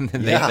 and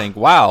then they think,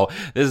 "Wow,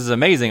 this is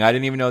amazing! I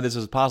didn't even know this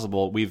was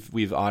possible.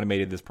 We've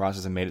automated this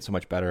process and made it so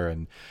much better,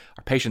 and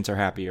our patients are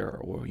happier,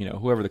 or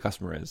whoever the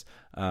customer is,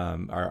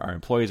 our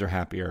employees are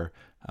happier."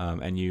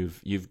 And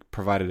you've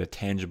provided a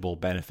tangible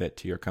benefit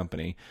to your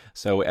company.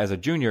 So as a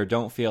junior,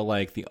 don't feel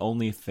like the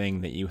only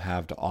thing that you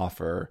have to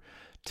offer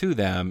to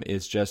them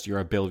is just your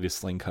ability to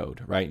sling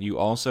code, right? You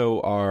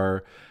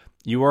are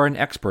an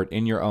expert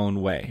in your own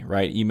way,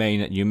 right? You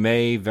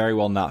may very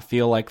well not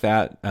feel like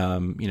that,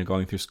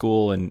 going through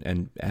school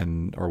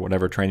and or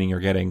whatever training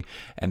you're getting,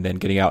 and then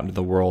getting out into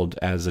the world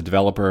as a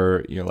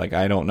developer. You're like,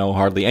 I don't know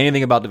hardly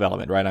anything about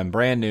development, right? I'm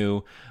brand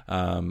new.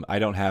 I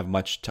don't have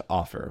much to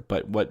offer.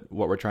 But what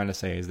we're trying to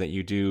say is that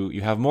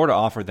you have more to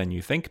offer than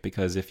you think,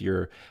 because if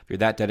you're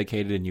that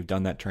dedicated and you've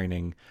done that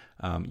training,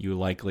 you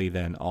likely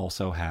then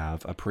also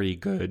have a pretty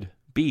good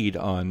bead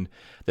on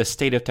the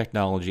state of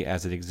technology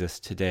as it exists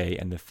today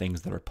and the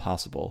things that are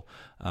possible.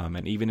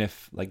 And even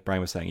if, like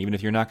Brian was saying, even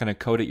if you're not going to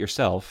code it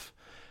yourself,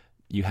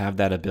 you have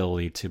that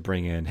ability to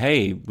bring in,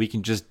 hey, we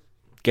can just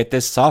get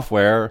this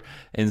software,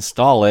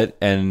 install it,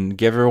 and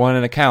give everyone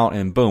an account,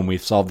 and boom,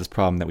 we've solved this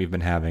problem that we've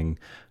been having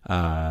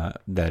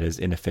that is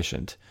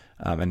inefficient.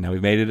 And now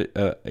we've made it,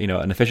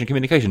 an efficient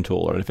communication tool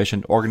or an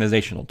efficient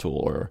organizational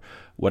tool or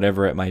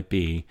whatever it might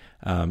be.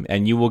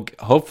 And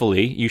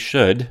you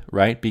should,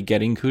 right, be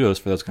getting kudos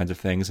for those kinds of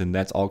things. And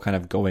that's all kind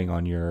of going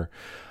on your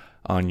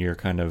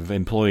kind of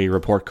employee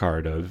report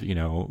card of,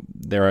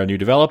 they're a new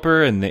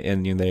developer and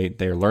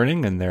they're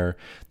learning and they're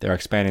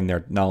expanding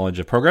their knowledge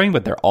of programming,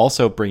 but they're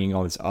also bringing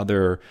all this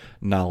other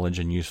knowledge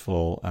and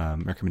useful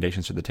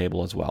recommendations to the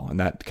table as well. And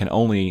that can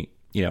only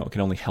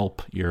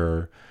help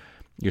your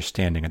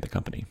standing at the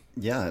company.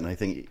 Yeah, and I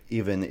think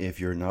even if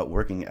you're not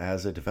working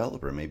as a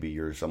developer, maybe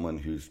you're someone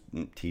who's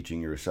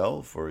teaching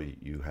yourself, or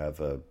you have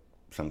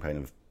some kind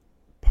of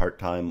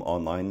part-time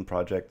online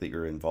project that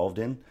you're involved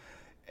in,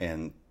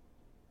 and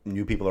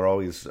new people are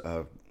always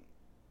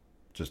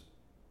just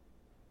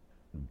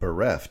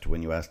bereft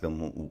when you ask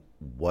them,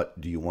 what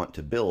do you want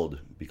to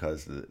build?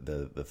 Because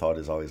the thought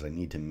is always, I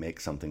need to make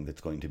something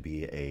that's going to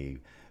be a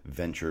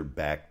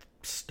venture-backed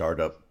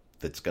startup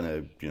that's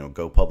going to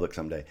go public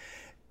someday.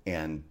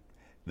 And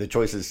the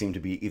choices seem to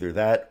be either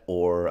that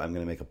or I'm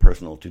going to make a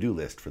personal to-do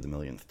list for the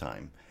millionth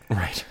time.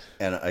 Right.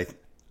 And I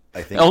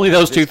think only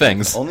those two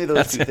things. Only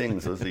those two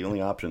things. Those are the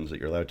only options that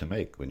you're allowed to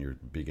make when you're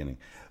beginning.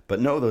 But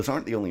no, those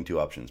aren't the only two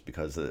options,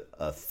 because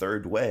a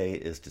third way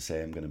is to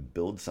say, I'm going to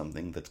build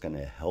something that's going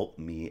to help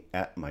me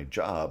at my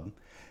job.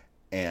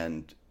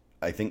 And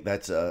I think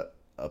that's a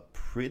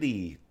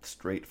pretty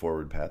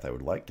straightforward path, I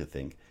would like to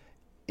think,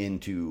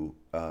 into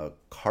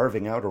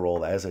carving out a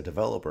role as a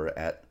developer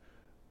at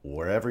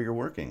wherever you're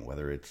working,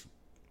 whether it's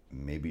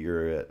maybe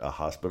you're a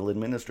hospital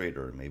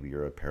administrator, or maybe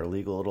you're a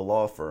paralegal at a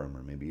law firm,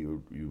 or maybe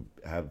you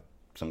have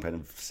some kind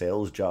of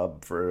sales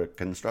job for a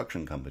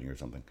construction company or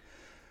something.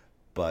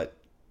 But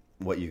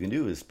what you can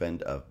do is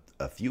spend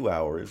a few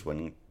hours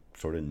when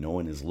sort of no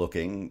one is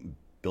looking,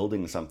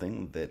 building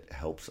something that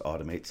helps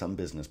automate some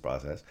business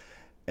process,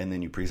 and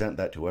then you present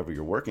that to whoever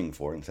you're working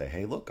for and say,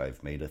 hey, look,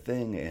 I've made a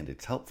thing and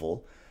it's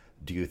helpful.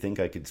 Do you think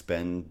I could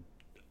spend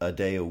a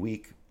day a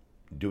week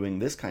doing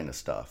this kind of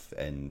stuff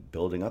and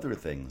building other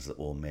things that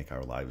will make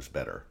our lives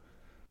better?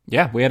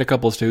 Yeah, we had a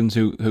couple of students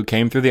who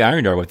came through the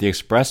Iron Yard with the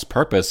express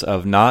purpose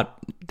of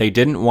they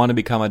didn't want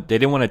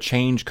to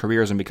change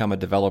careers and become a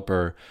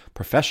developer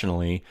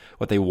professionally.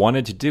 What they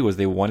wanted to do is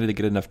they wanted to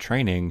get enough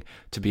training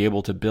to be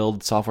able to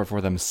build software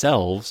for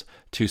themselves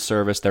to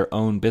service their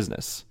own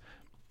business.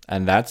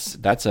 And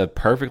that's a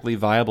perfectly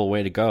viable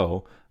way to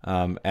go.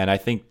 And I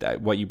think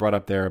that what you brought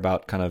up there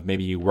about kind of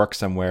maybe you work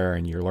somewhere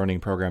and you're learning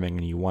programming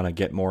and you want to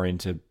get more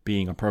into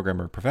being a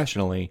programmer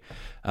professionally,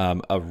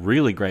 a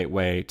really great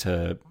way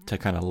to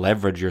kind of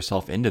leverage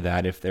yourself into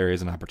that, if there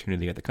is an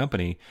opportunity at the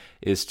company,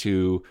 is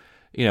to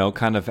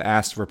kind of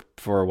ask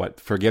for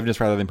forgiveness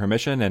rather than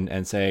permission,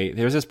 and say,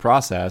 there's this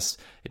process,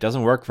 it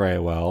doesn't work very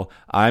well.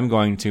 I'm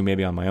going to,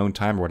 maybe on my own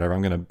time or whatever,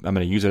 I'm going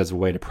to use it as a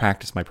way to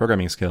practice my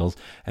programming skills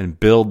and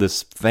build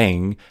this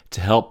thing to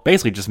help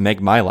basically just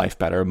make my life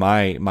better,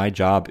 my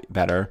job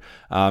better.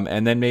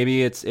 And then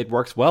maybe it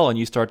works well, and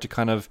you start to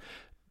kind of,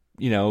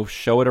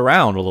 show it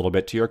around a little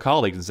bit to your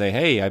colleagues and say,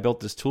 hey, I built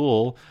this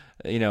tool,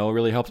 it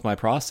really helps my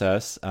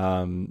process.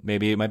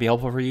 Maybe it might be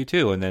helpful for you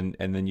too. And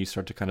then you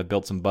start to kind of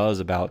build some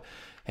buzz about,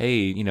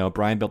 hey,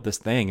 Brian built this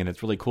thing and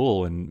it's really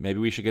cool, and maybe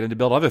we should get into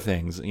build other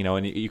things,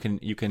 and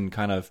you can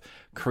kind of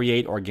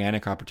create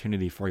organic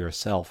opportunity for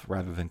yourself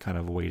rather than kind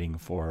of waiting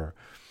for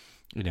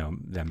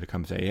them to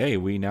come say, hey,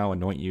 we now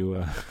anoint you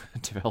a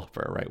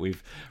developer, right?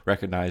 We've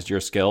recognized your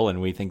skill and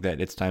we think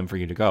that it's time for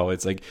you to go.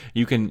 It's like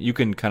you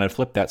can kind of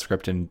flip that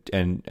script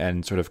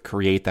and sort of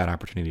create that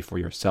opportunity for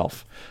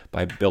yourself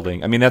by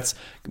building. I mean, that's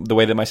the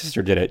way that my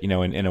sister did it,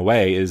 in a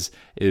way is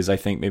I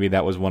think maybe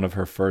that was one of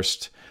her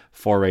first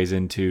forays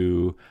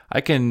into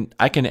I can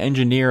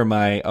engineer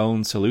my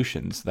own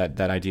solutions. That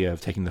idea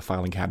of taking the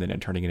filing cabinet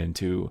and turning it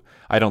into,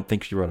 I don't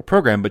think she wrote a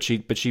program, but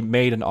she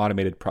made an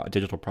automated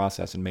digital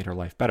process and made her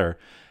life better,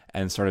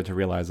 and started to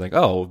realize like,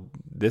 oh,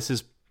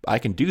 I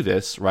can do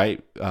this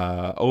right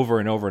over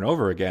and over and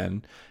over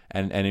again,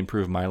 and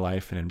improve my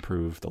life and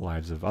improve the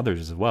lives of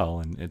others as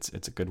well. And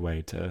it's a good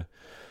way to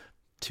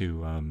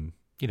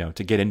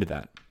get into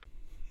that.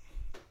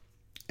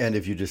 And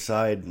if you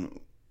decide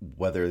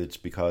whether it's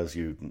because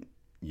you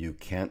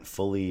can't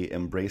fully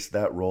embrace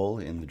that role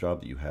in the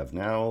job that you have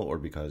now, or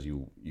because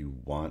you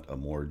want a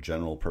more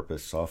general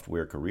purpose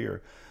software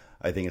career,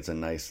 I think it's a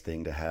nice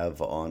thing to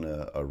have on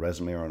a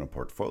resume or on a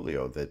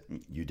portfolio, that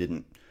you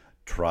didn't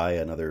try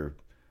another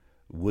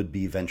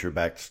would-be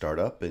venture-backed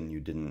startup and you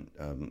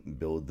didn't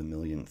build the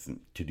millionth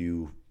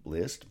to-do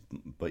list,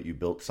 but you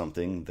built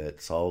something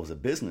that solves a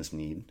business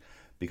need,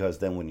 because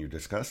then when you're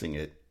discussing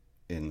it,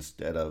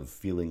 instead of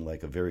feeling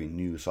like a very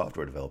new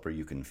software developer,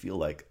 you can feel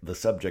like the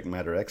subject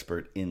matter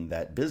expert in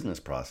that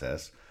business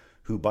process,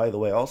 who, by the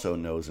way, also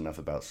knows enough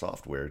about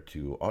software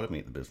to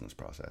automate the business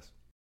process.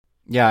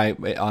 Yeah,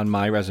 on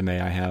my resume,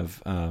 I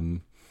have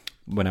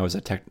when I was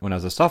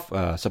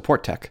a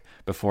support tech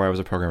before I was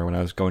a programmer. When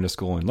I was going to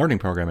school and learning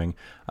programming,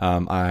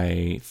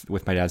 I,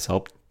 with my dad's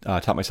help,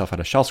 taught myself how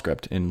to shell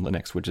script in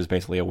Linux, which is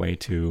basically a way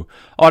to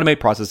automate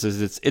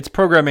processes. It's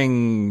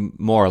programming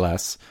more or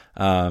less.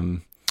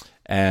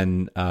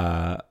 And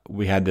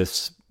we had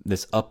this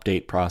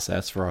update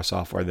process for our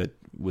software that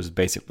was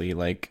basically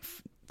like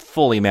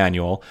fully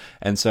manual.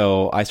 And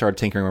so I started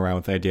tinkering around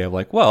with the idea of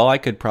like, well, I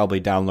could probably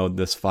download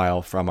this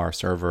file from our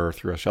server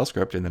through a shell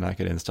script, and then I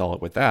could install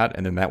it with that.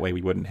 And then that way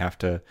we wouldn't have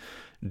to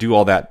do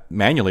all that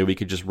manually. We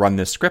could just run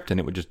this script and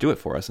it would just do it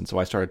for us. And so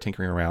I started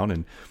tinkering around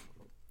and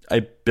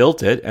I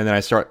built it, and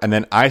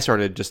then I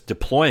started just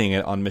deploying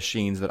it on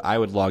machines that I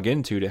would log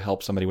into to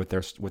help somebody with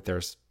their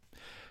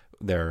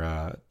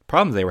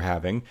problems they were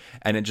having,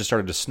 and it just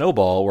started to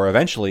snowball, where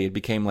eventually it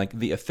became like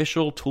the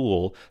official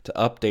tool to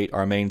update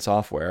our main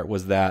software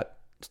was that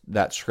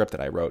script that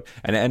I wrote.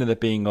 And it ended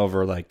up being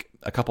over like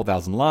a couple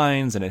thousand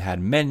lines, and it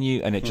had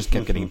menu, and it just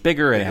kept getting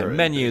bigger, and it had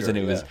menus, and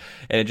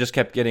it just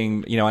kept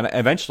getting, and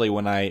eventually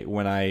when I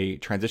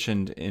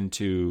transitioned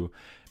into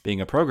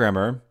being a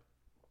programmer,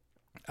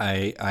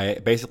 I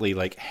basically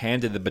like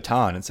handed the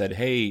baton and said,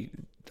 hey,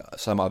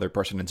 some other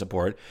person in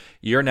support,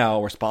 you're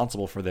now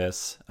responsible for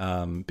this,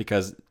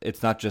 because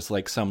it's not just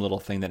like some little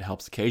thing that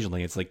helps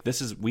occasionally. It's like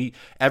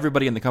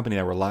everybody in the company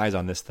now relies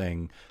on this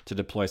thing to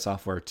deploy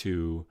software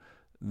to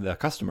the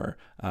customer,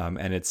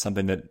 and it's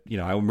something that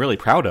I'm really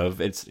proud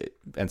of.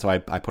 And so I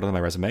put it on my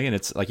resume, and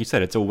it's like you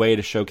said, it's a way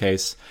to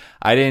showcase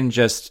I didn't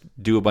just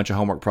do a bunch of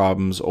homework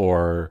problems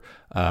or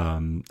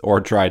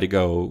try to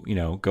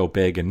go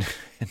big and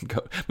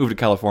go move to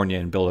California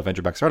and build a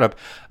venture-backed startup.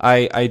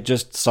 I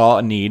just saw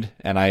a need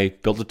and I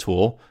built a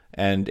tool,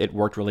 and it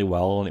worked really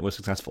well and it was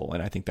successful,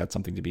 and I think that's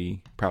something to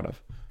be proud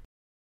of.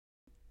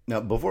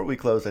 Now, before we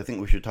close, I think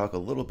we should talk a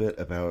little bit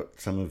about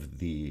some of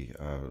the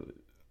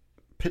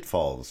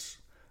pitfalls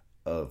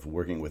of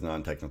working with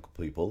non-technical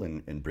people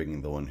and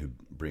bringing the one who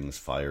brings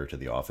fire to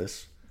the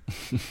office.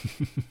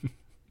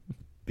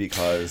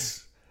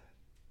 Because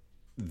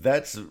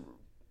that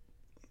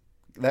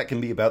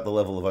can be about the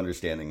level of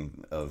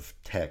understanding of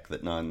tech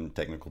that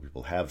non-technical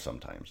people have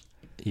sometimes.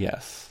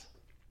 Yes.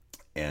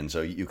 And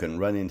so you can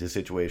run into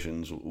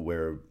situations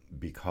where,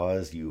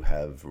 because you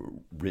have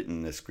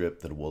written a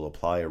script that will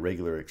apply a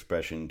regular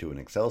expression to an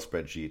Excel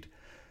spreadsheet,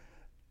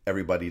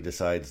 everybody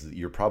decides that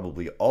you're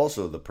probably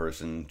also the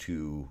person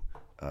to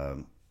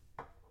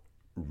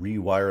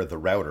rewire the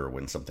router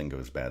when something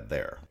goes bad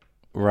there.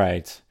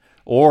 Right.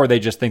 Or they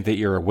just think that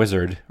you're a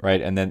wizard,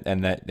 right? And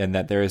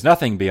that there is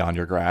nothing beyond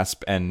your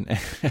grasp, and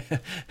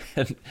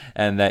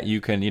and that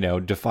you can,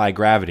 defy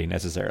gravity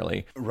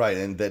necessarily. Right,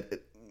 and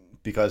that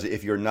because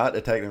if you're not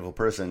a technical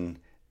person,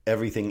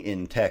 everything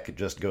in tech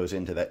just goes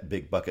into that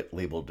big bucket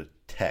labeled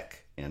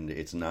tech, and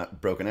it's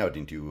not broken out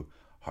into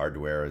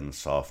hardware and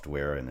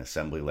software and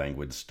assembly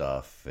language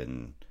stuff.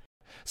 And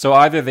so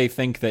either they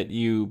think that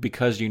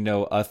because you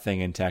know a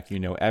thing in tech, you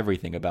know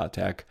everything about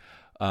tech,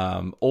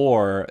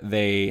 or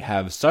they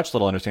have such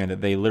little understanding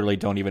that they literally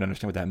don't even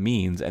understand what that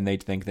means, and they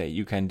think that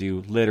you can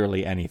do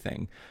literally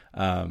anything.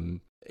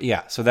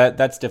 So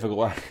that's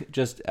difficult.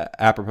 Just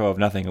apropos of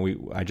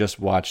nothing, I just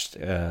watched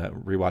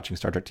rewatching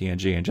Star Trek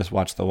TNG, and just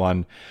watched the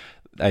one,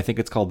 I think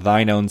it's called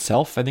Thine Own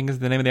Self, I think is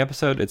the name of the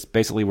episode. It's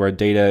basically where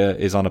Data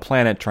is on a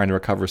planet trying to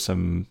recover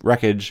some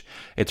wreckage.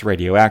 It's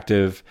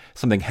radioactive.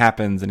 Something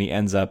happens, and he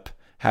ends up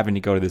having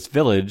to go to this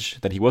village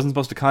that he wasn't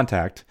supposed to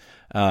contact,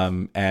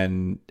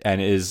 and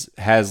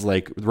has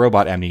like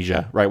robot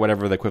amnesia, right?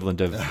 Whatever the equivalent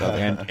of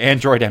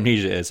android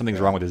amnesia is. Something's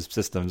wrong with his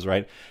systems,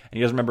 right? And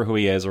he doesn't remember who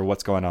he is or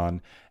what's going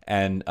on.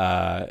 And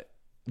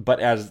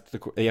but as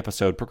the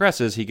episode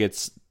progresses, he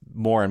gets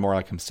more and more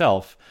like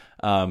himself.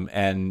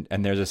 And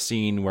there's a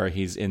scene where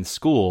he's in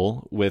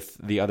school with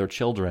the other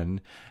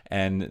children,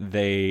 and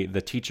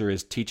the teacher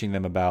is teaching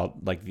them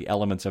about like the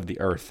elements of the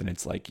earth, and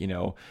it's like,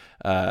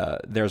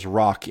 there's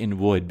rock in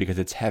wood because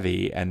it's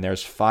heavy, and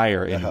there's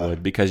fire in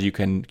wood because you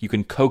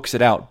can coax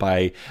it out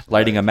by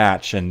lighting a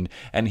match, and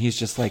he's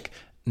just like,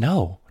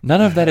 no,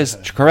 none of that is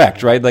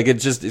correct, right? Like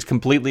it's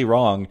completely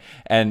wrong,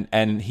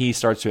 and he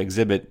starts to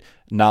exhibit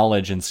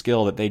knowledge and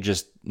skill that they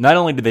just, not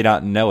only did they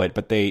not know it,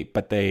 but they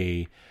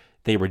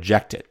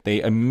reject it.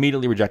 They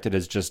immediately reject it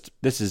as just,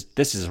 this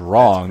is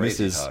wrong.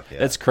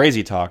 That's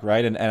crazy talk,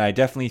 right? And I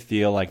definitely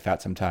feel like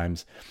that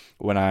sometimes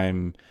when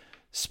I'm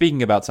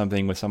speaking about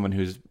something with someone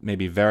who's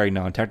maybe very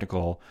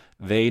non-technical.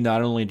 They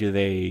not only do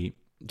they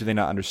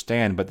not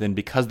understand, but then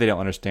because they don't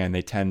understand,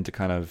 they tend to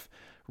kind of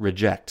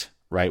reject,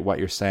 right, what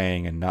you're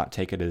saying and not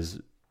take it as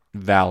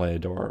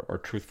valid or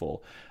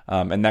truthful.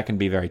 And that can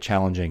be very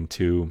challenging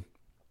to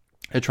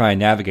try and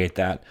navigate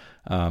that.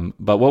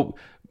 But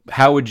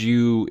how would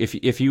you,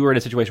 if you were in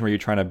a situation where you're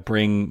trying to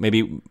bring,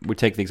 maybe we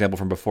take the example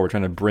from before, we're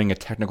trying to bring a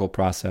technical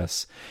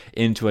process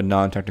into a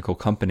non-technical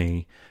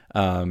company,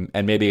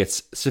 and maybe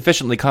it's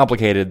sufficiently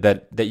complicated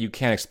that you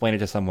can't explain it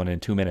to someone in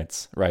 2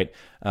 minutes, right?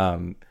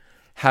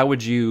 How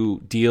would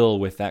you deal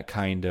with that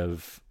kind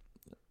of,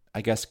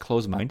 I guess,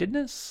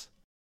 closed-mindedness?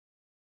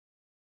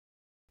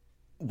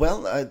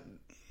 Well,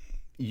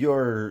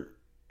 your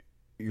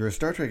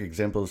Star Trek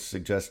examples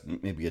suggest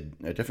maybe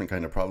a different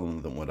kind of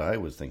problem than what I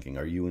was thinking.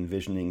 Are you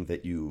envisioning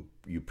that you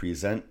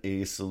present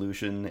a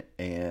solution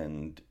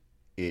and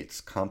it's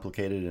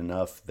complicated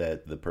enough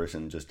that the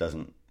person just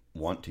doesn't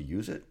want to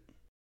use it?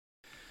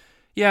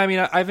 Yeah, I mean,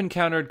 I've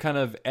encountered kind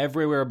of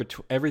everywhere,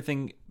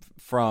 everything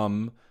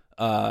from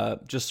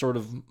just sort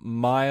of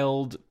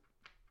mild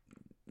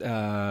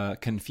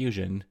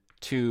confusion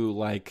to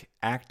like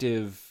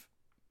active,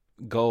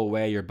 go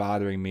away, you're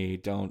bothering me,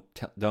 don't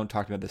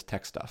talk about this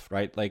tech stuff,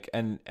 right? Like,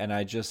 and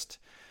I'm just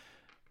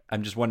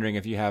wondering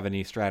if you have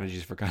any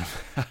strategies for kind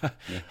of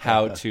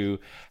how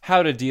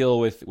to deal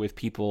with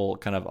people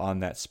kind of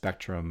on that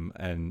spectrum,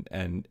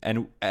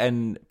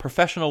 and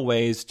professional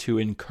ways to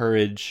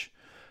encourage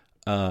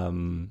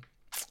knowledge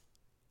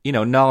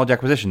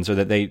acquisition so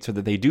that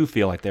they do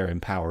feel like they're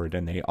empowered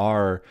and they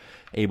are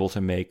able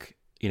to make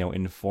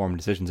informed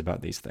decisions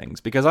about these things.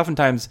 Because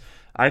oftentimes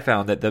I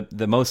found that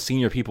the most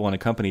senior people in a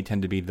company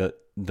tend to be the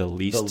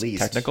least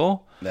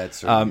technical. That's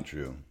certainly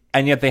true.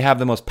 And yet they have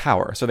the most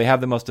power. So they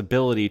have the most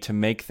ability to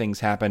make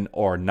things happen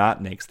or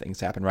not make things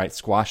happen, right?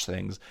 Squash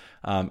things.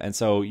 And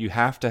so you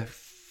have to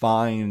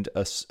find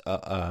a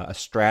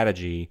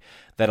strategy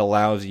that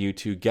allows you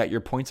to get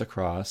your points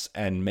across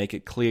and make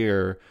it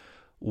clear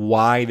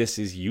why this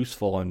is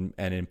useful and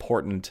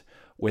important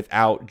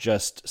without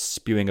just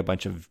spewing a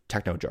bunch of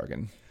techno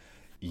jargon.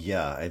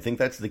 Yeah, I think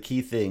that's the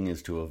key thing,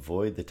 is to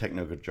avoid the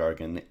technical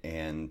jargon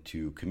and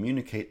to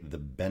communicate the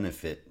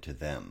benefit to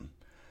them.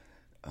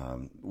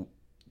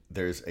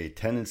 There's a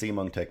tendency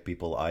among tech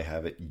people, I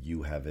have it,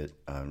 you have it,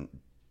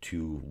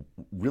 to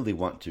really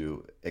want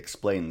to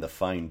explain the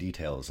fine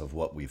details of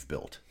what we've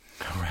built.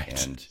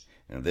 Right.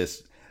 And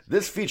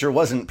this feature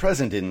wasn't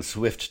present in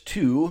Swift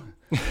 2.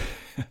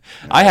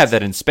 I have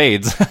that in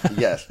spades.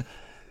 Yes.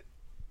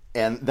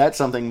 And that's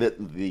something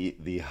that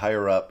the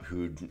higher up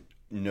who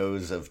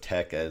knows of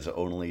tech as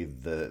only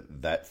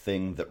that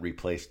thing that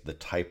replaced the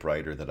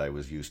typewriter that I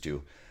was used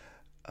to,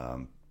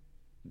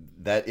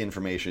 that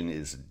information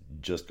is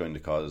just going to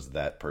cause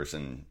that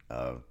person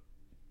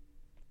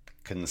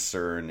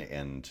concern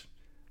and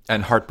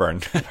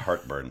heartburn.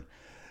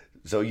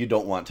 So you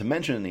don't want to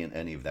mention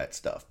any of that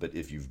stuff. But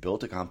if you've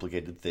built a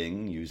complicated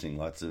thing using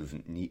lots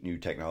of neat new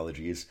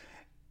technologies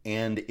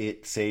and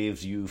it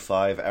saves you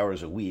 5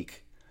 hours a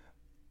week,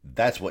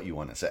 that's what you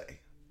want to say.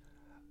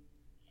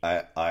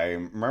 I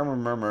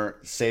murmur,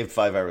 saved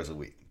 5 hours a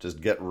week.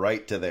 Just get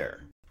right to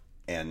there.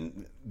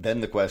 And then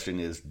the question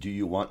is, do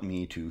you want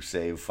me to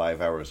save 5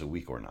 hours a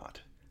week or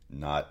not?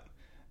 Not,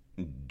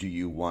 do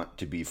you want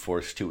to be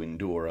forced to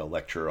endure a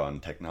lecture on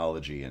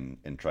technology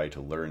and try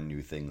to learn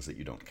new things that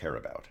you don't care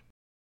about?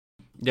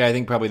 Yeah, I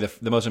think probably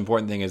the most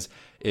important thing is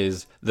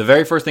the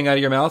very first thing out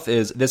of your mouth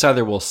is, this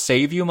either will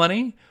save you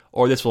money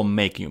or this will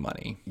make you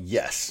money.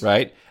 Yes.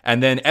 Right?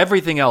 And then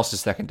everything else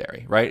is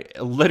secondary, right?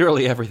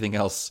 Literally everything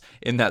else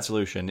in that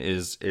solution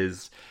is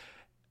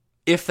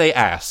if they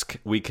ask,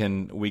 we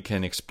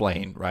can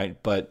explain,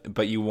 right?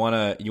 But you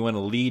want to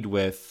lead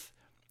with,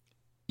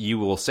 you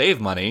will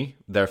save money,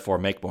 therefore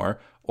make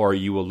more, or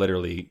you will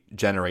literally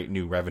generate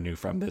new revenue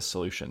from this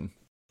solution.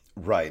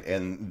 Right.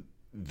 And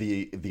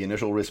the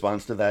initial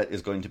response to that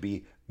is going to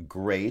be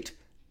great.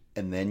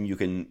 And then you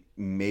can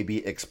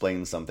maybe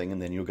explain something, and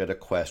then you'll get a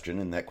question,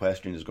 and that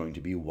question is going to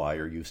be, why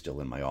are you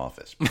still in my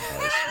office?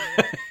 Because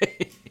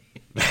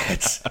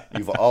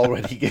You've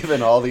already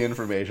given all the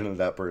information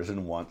that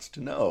person wants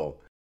to know.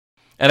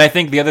 And I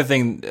think the other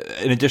thing,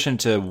 in addition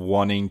to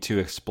wanting to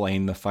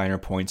explain the finer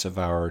points of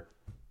our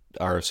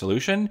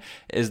solution,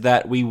 is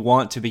that we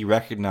want to be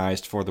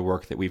recognized for the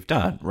work that we've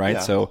done, right?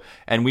 Yeah. So,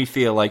 and we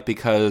feel like,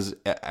 because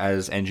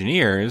as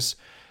engineers,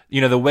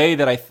 the way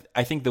that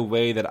I think the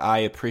way that I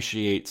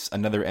appreciate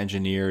another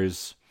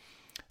engineer's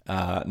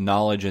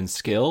knowledge and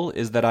skill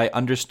is that I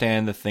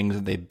understand the things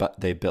that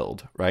they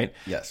build, right?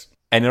 Yes.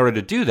 And in order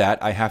to do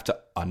that, I have to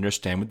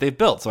understand what they've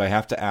built. So I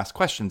have to ask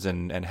questions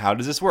and how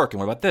does this work? And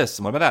what about this?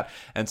 And what about that?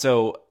 And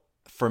so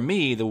for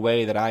me, the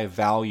way that I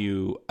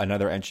value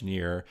another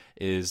engineer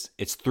is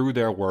it's through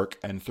their work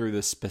and through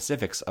the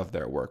specifics of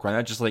their work, right?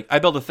 Not just like, I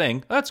built a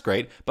thing, that's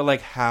great, but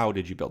like, how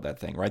did you build that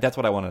thing, right? That's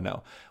what I want to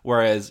know.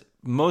 Whereas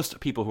most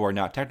people who are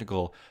not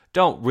technical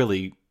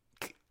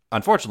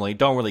unfortunately,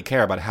 don't really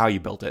care about how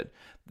you built it.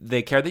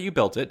 They care that you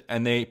built it,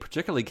 and they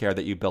particularly care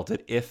that you built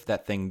it if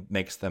that thing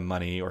makes them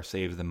money or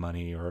saves them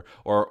money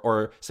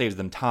or saves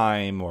them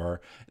time, or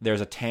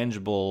there's a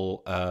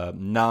tangible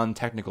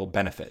non-technical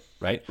benefit,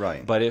 right?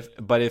 Right. But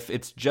if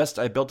it's just,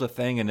 I built a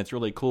thing and it's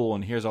really cool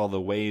and here's all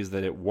the ways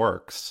that it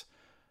works,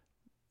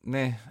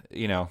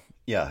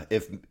 Yeah,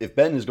 if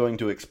Ben is going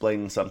to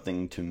explain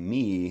something to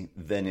me,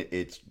 then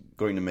it's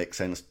going to make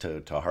sense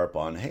to harp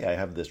on, hey, I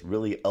have this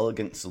really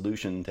elegant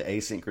solution to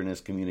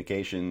asynchronous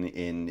communication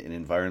in an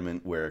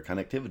environment where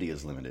connectivity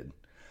is limited.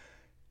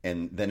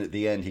 And then at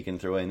the end he can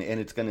throw in, and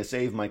it's going to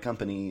save my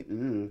company.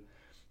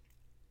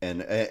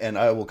 And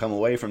I will come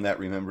away from that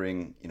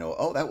remembering,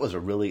 oh, that was a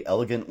really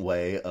elegant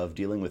way of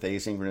dealing with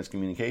asynchronous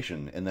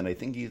communication. And then I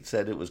think he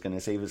said it was going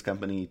to save his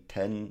company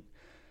 $10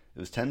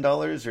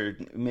 or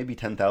maybe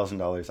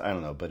 $10,000. I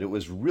don't know, but it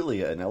was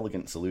really an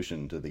elegant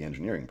solution to the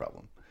engineering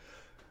problem.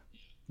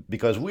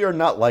 Because we are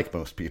not like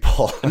most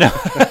people. No.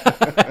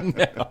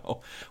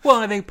 Well,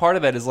 I think part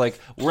of that is like,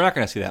 we're not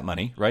going to see that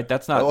money, right?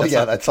 That's not.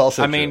 That's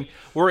also. I mean,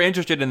 we're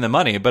interested in the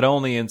money, but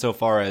only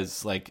insofar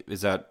as like,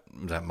 is that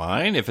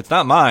mine? If it's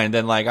not mine,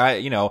 then like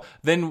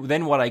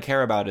then what I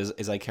care about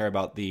is I care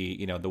about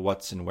the the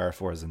what's and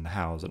wherefores and the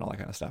hows and all that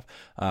kind of stuff.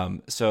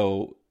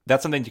 So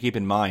that's something to keep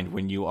in mind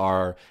when you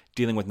are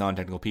dealing with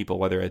non-technical people,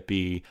 whether it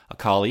be a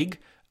colleague,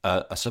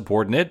 a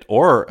subordinate,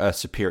 or a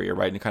superior,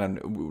 right? And kind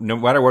of no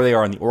matter where they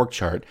are on the org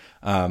chart,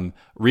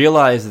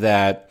 realize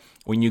that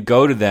when you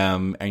go to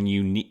them and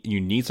you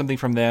need something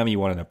from them, you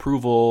want an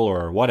approval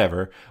or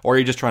whatever, or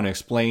you're just trying to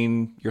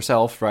explain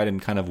yourself, right,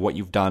 and kind of what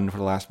you've done for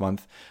the last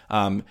month.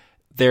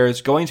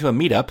 There's going to a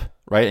meetup,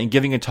 right, and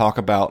giving a talk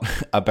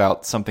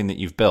about something that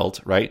you've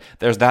built, right?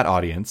 There's that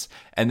audience,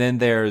 and then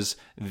there's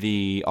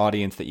the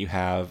audience that you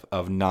have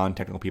of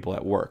non-technical people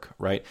at work,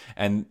 right?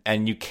 And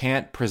you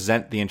can't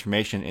present the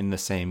information in the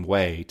same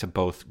way to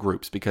both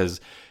groups, because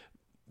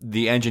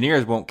the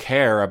engineers won't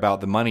care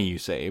about the money you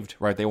saved,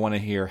 right? They want to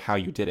hear how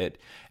you did it,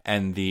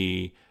 and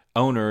the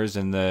owners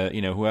and the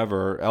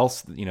whoever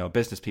else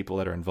business people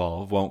that are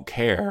involved won't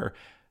care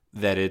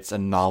that it's a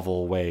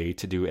novel way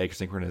to do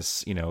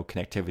asynchronous,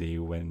 connectivity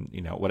when,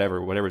 whatever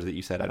it is that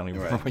you said. I don't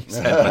even remember what you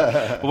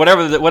said, but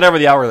whatever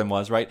the algorithm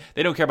was, right?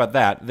 They don't care about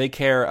that. They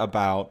care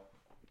about,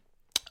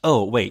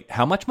 oh, wait,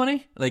 how much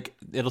money? Like,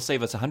 it'll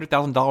save us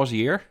 $100,000 a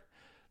year?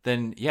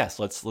 Then yes,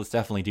 let's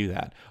definitely do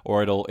that.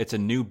 Or it's a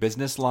new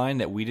business line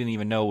that we didn't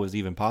even know was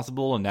even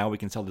possible, and now we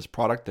can sell this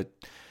product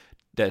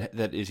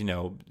that is,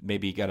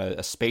 maybe got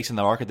a space in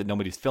the market that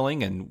nobody's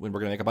filling, and we're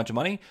going to make a bunch of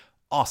money.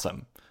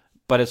 Awesome.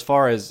 But as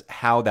far as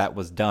how that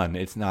was done,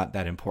 it's not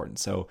that important.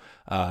 So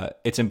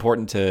it's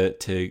important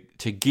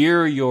to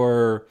gear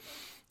your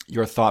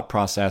thought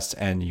process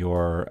and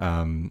your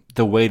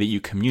the way that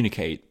you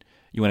communicate.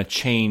 You want to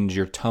change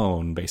your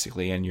tone,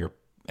 basically, and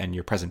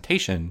your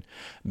presentation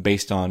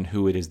based on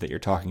who it is that you're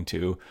talking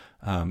to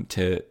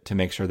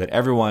make sure that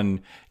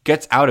everyone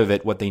gets out of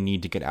it what they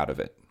need to get out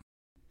of it.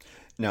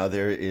 Now,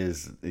 there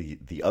is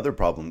the other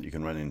problem that you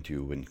can run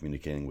into when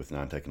communicating with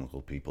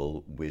non-technical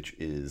people, which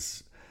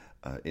is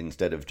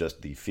instead of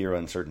just the fear,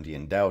 uncertainty,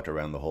 and doubt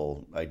around the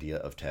whole idea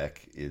of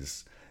tech,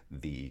 is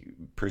the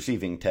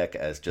perceiving tech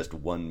as just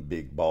one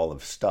big ball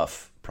of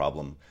stuff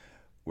problem,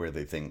 where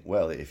they think,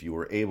 well, if you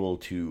were able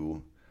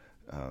to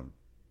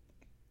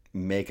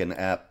make an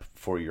app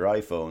for your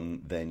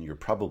iPhone, then you're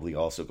probably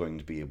also going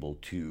to be able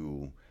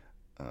to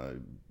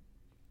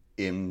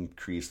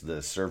increase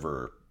the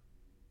server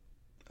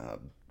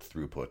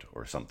throughput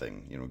or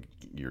something.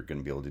 You're going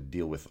to be able to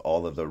deal with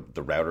all of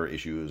the router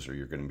issues, or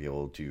you're going to be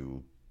able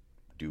to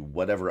do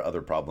whatever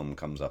other problem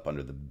comes up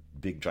under the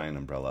big giant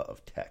umbrella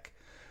of tech.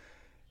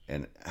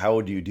 And how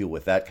do you deal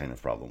with that kind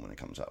of problem when it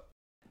comes up?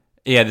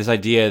 Yeah, this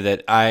idea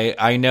that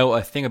I know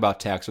a thing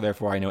about tech, so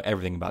therefore I know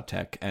everything about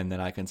tech, and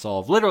then I can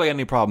solve literally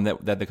any problem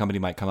that the company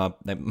might come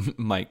up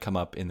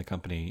in the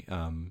company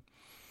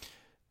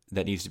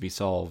that needs to be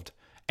solved.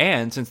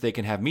 And since they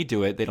can have me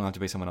do it, they don't have to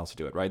pay someone else to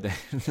do it, right?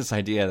 This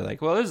idea that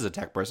like, well, this is a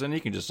tech person,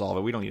 he can just solve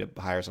it. We don't need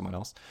to hire someone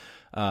else.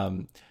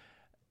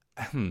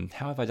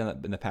 How have I done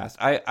that in the past?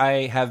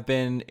 I have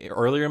been,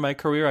 earlier in my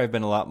career, I've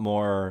been a lot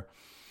more,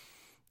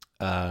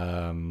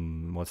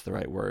 what's the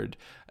right word?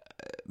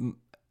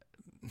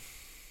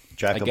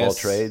 Jack I of all guess-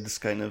 trades,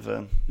 kind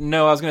of.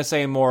 No, I was going to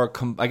say more,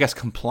 I guess,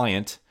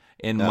 compliant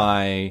in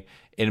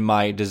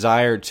my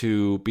desire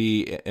to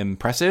be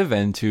impressive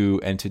and to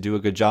do a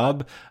good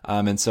job.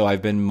 And so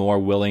I've been more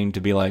willing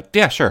to be like,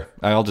 yeah, sure,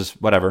 I'll just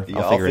whatever,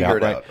 I'll figure it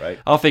out, right?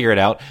 I'll figure it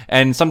out.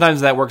 And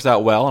sometimes that works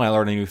out well, and I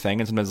learn a new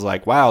thing. And sometimes it's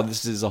like, wow,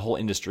 this is a whole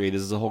industry,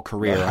 this is a whole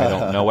career. I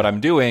don't know what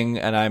I'm doing,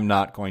 and I'm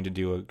not going to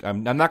do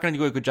I'm not going to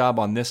do a good job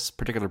on this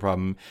particular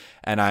problem,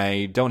 and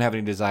I don't have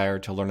any desire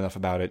to learn enough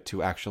about it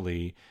to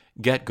actually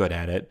get good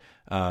at it.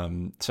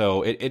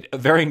 So it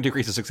varying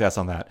degrees of success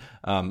on that.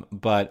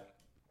 But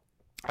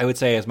I would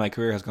say as my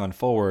career has gone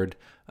forward,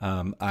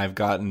 I've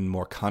gotten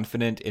more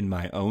confident in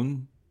my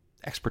own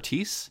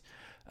expertise,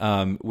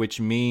 which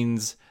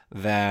means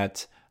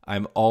that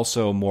I'm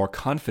also more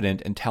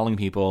confident in telling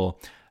people,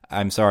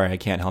 I'm sorry, I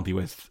can't help you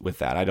with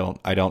that.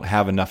 I don't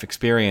have enough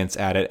experience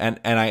at it. And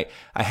I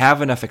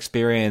have enough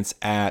experience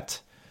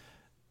at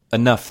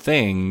enough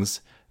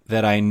things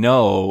that I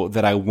know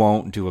that I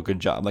won't do a good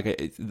job.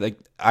 Like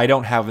I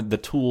don't have the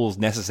tools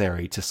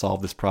necessary to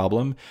solve this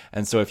problem.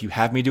 And so if you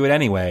have me do it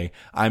anyway,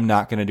 I'm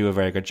not going to do a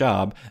very good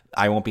job.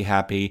 I won't be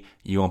happy.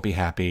 You won't be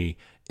happy.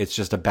 It's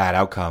just a bad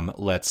outcome.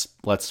 Let's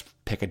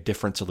pick a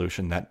different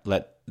solution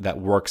that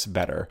works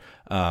better.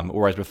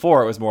 Whereas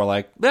before it was more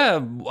like,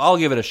 yeah, I'll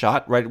give it a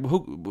shot, right?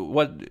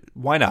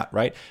 Why not,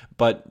 right?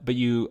 But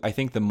I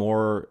think the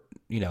more,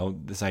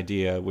 this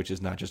idea, which is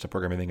not just a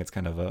programming thing, it's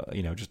kind of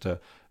a, just a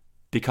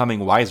becoming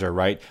wiser,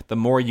 right? The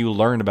more you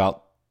learn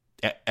about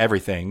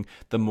everything,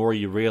 the more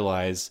you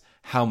realize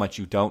how much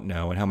you don't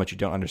know and how much you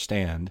don't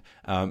understand,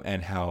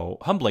 and how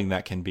humbling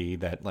that can be.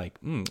 That like,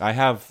 I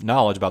have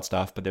knowledge about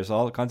stuff, but there's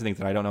all kinds of things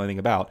that I don't know anything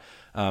about.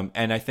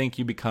 And I think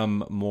you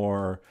become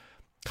more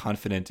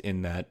confident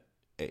in that,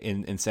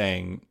 in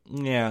saying,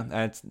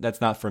 yeah,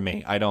 that's not for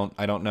me. I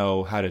don't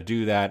know how to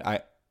do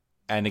that.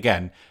 And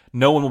again,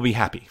 no one will be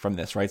happy from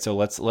this, right? So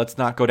let's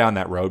not go down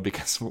that road,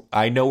 because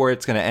I know where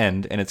it's going to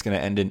end, and it's going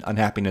to end in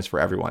unhappiness for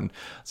everyone.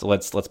 So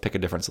let's pick a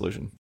different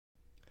solution.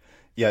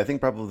 Yeah, I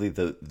think probably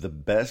the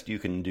best you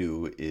can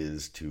do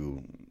is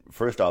to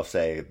first off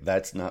say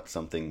that's not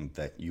something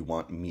that you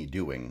want me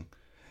doing.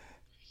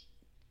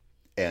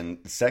 And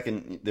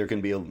second, there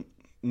can be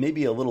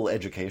maybe a little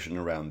education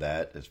around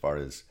that, as far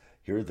as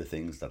here are the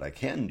things that I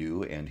can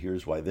do, and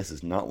here's why this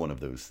is not one of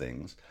those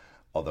things.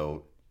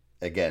 Although,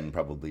 again,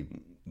 probably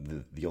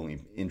the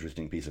only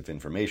interesting piece of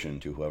information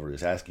to whoever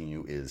is asking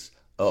you is,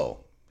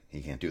 oh,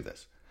 he can't do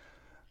this.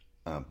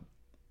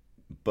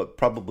 But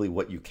probably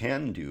what you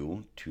can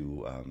do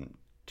to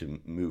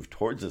move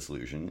towards a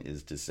solution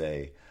is to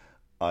say,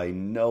 I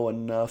know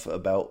enough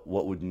about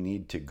what would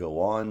need to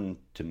go on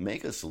to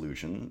make a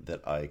solution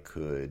that I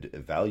could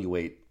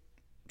evaluate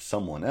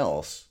someone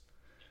else.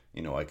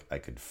 I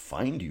could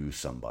find you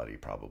somebody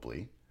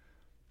probably,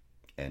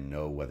 and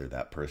know whether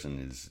that person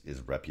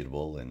is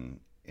reputable and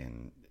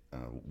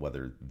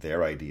whether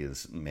their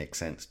ideas make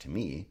sense to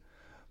me.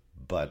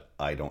 But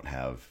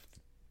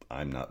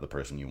I'm not the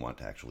person you want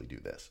to actually do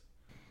this.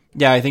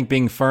 Yeah, I think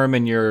being firm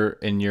in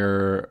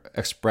your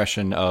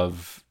expression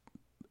of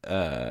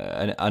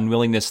an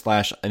unwillingness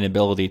 /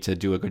 inability to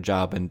do a good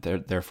job, and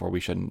therefore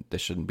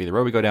this shouldn't be the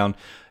road we go down,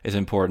 is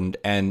important.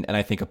 And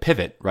I think a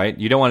pivot, right?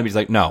 You don't want to be just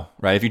like, no,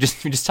 right? If you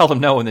just tell them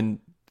no and then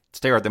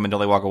stare at them until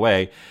they walk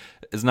away,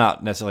 is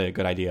not necessarily a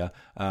good idea.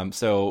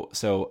 So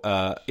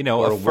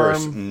or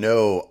worse,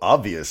 no,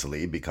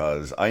 obviously,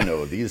 because I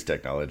know these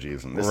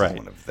technologies, and this is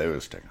one of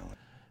those technologies.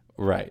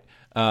 Right.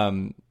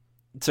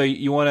 So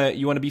you want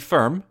to be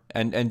firm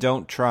and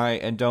don't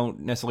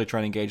necessarily try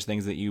and engage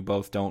things that you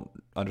both don't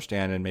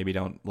understand and maybe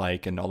don't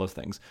like and all those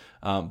things.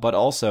 But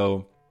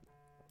also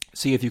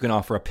see if you can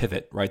offer a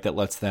pivot, right, that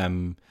lets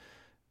them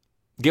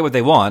get what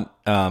they want,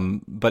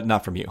 but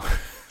not from you.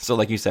 So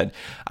like you said,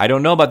 I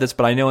don't know about this,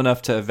 but I know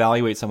enough to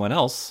evaluate someone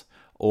else.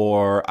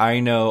 Or I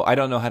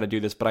don't know how to do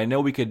this, but I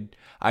know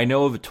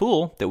of a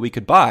tool that we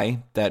could buy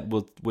that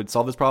would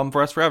solve this problem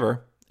for us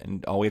forever.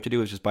 And all we have to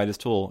do is just buy this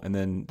tool, and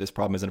then this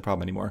problem isn't a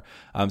problem anymore.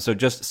 So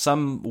just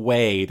some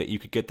way that you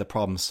could get the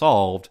problem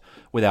solved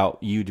without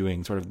you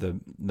doing sort of the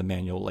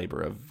manual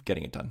labor of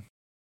getting it done.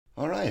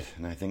 All right.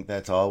 And I think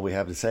that's all we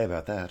have to say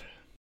about that.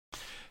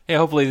 Yeah,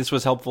 hopefully this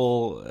was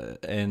helpful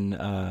in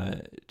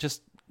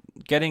just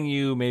getting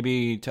you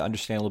maybe to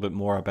understand a little bit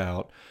more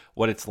about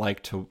what it's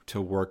like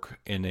to work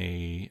in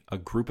a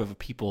group of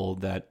people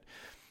that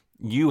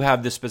you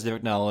have this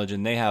specific knowledge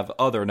and they have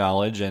other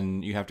knowledge,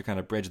 and you have to kind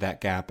of bridge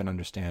that gap and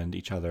understand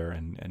each other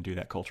and do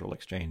that cultural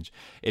exchange.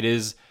 It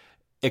is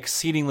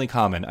exceedingly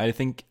common. I'm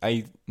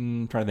trying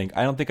to think.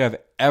 I don't think I've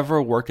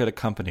ever worked at a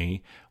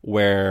company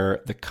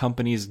where the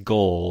company's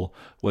goal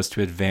was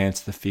to advance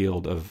the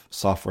field of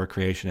software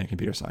creation and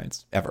computer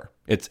science, ever.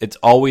 It's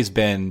always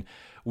been,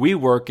 we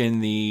work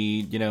in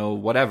the,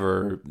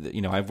 whatever,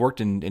 I've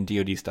worked in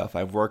DoD stuff.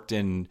 I've worked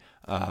in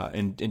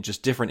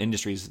just different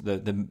industries,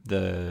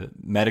 the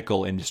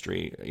medical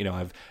industry.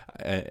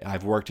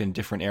 I've worked in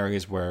different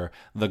areas where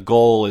the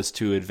goal is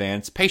to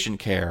advance patient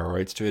care, or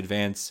it's to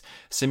advance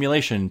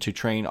simulation to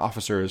train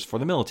officers for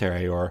the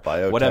military, or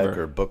biotech,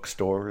 whatever, or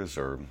bookstores,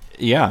 or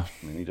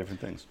many different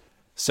things.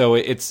 So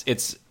it's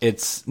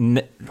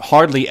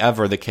hardly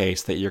ever the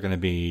case that you're going to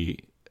be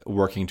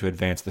working to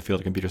advance the field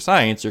of computer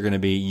science. You're going to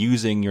be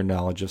using your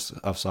knowledge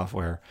of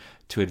software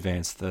to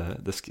advance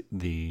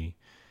the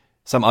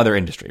some other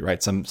industry,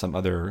 right? Some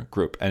other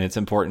group. And it's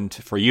important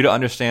for you to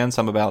understand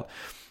some about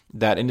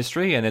that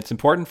industry, and it's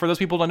important for those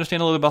people to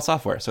understand a little bit about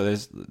software. So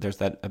there's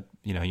that,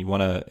 you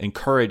want to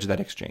encourage that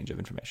exchange of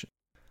information.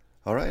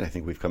 All right, I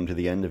think we've come to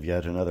the end of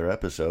yet another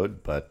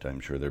episode, but I'm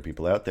sure there are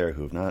people out there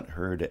who have not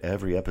heard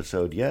every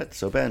episode yet.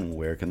 So Ben,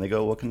 where can they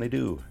go? What can they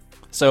do?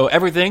 So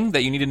everything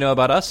that you need to know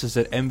about us is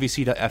at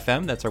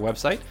mvc.fm. That's our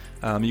website.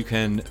 You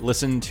can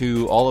listen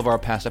to all of our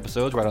past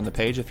episodes right on the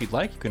page if you'd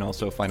like. You can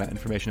also find out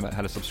information about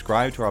how to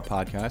subscribe to our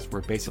podcast.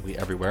 We're basically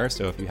everywhere.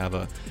 So if you have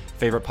a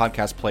favorite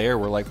podcast player,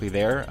 we're likely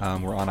there.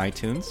 We're on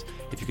iTunes.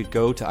 If you could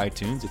go to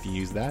iTunes, if you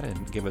use that,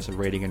 and give us a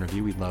rating and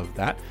review, we'd love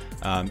that.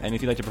 And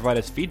if you'd like to provide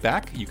us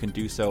feedback, you can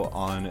do so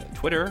on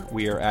Twitter.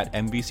 We are at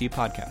MVC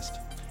Podcast.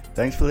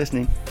 Thanks for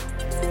listening.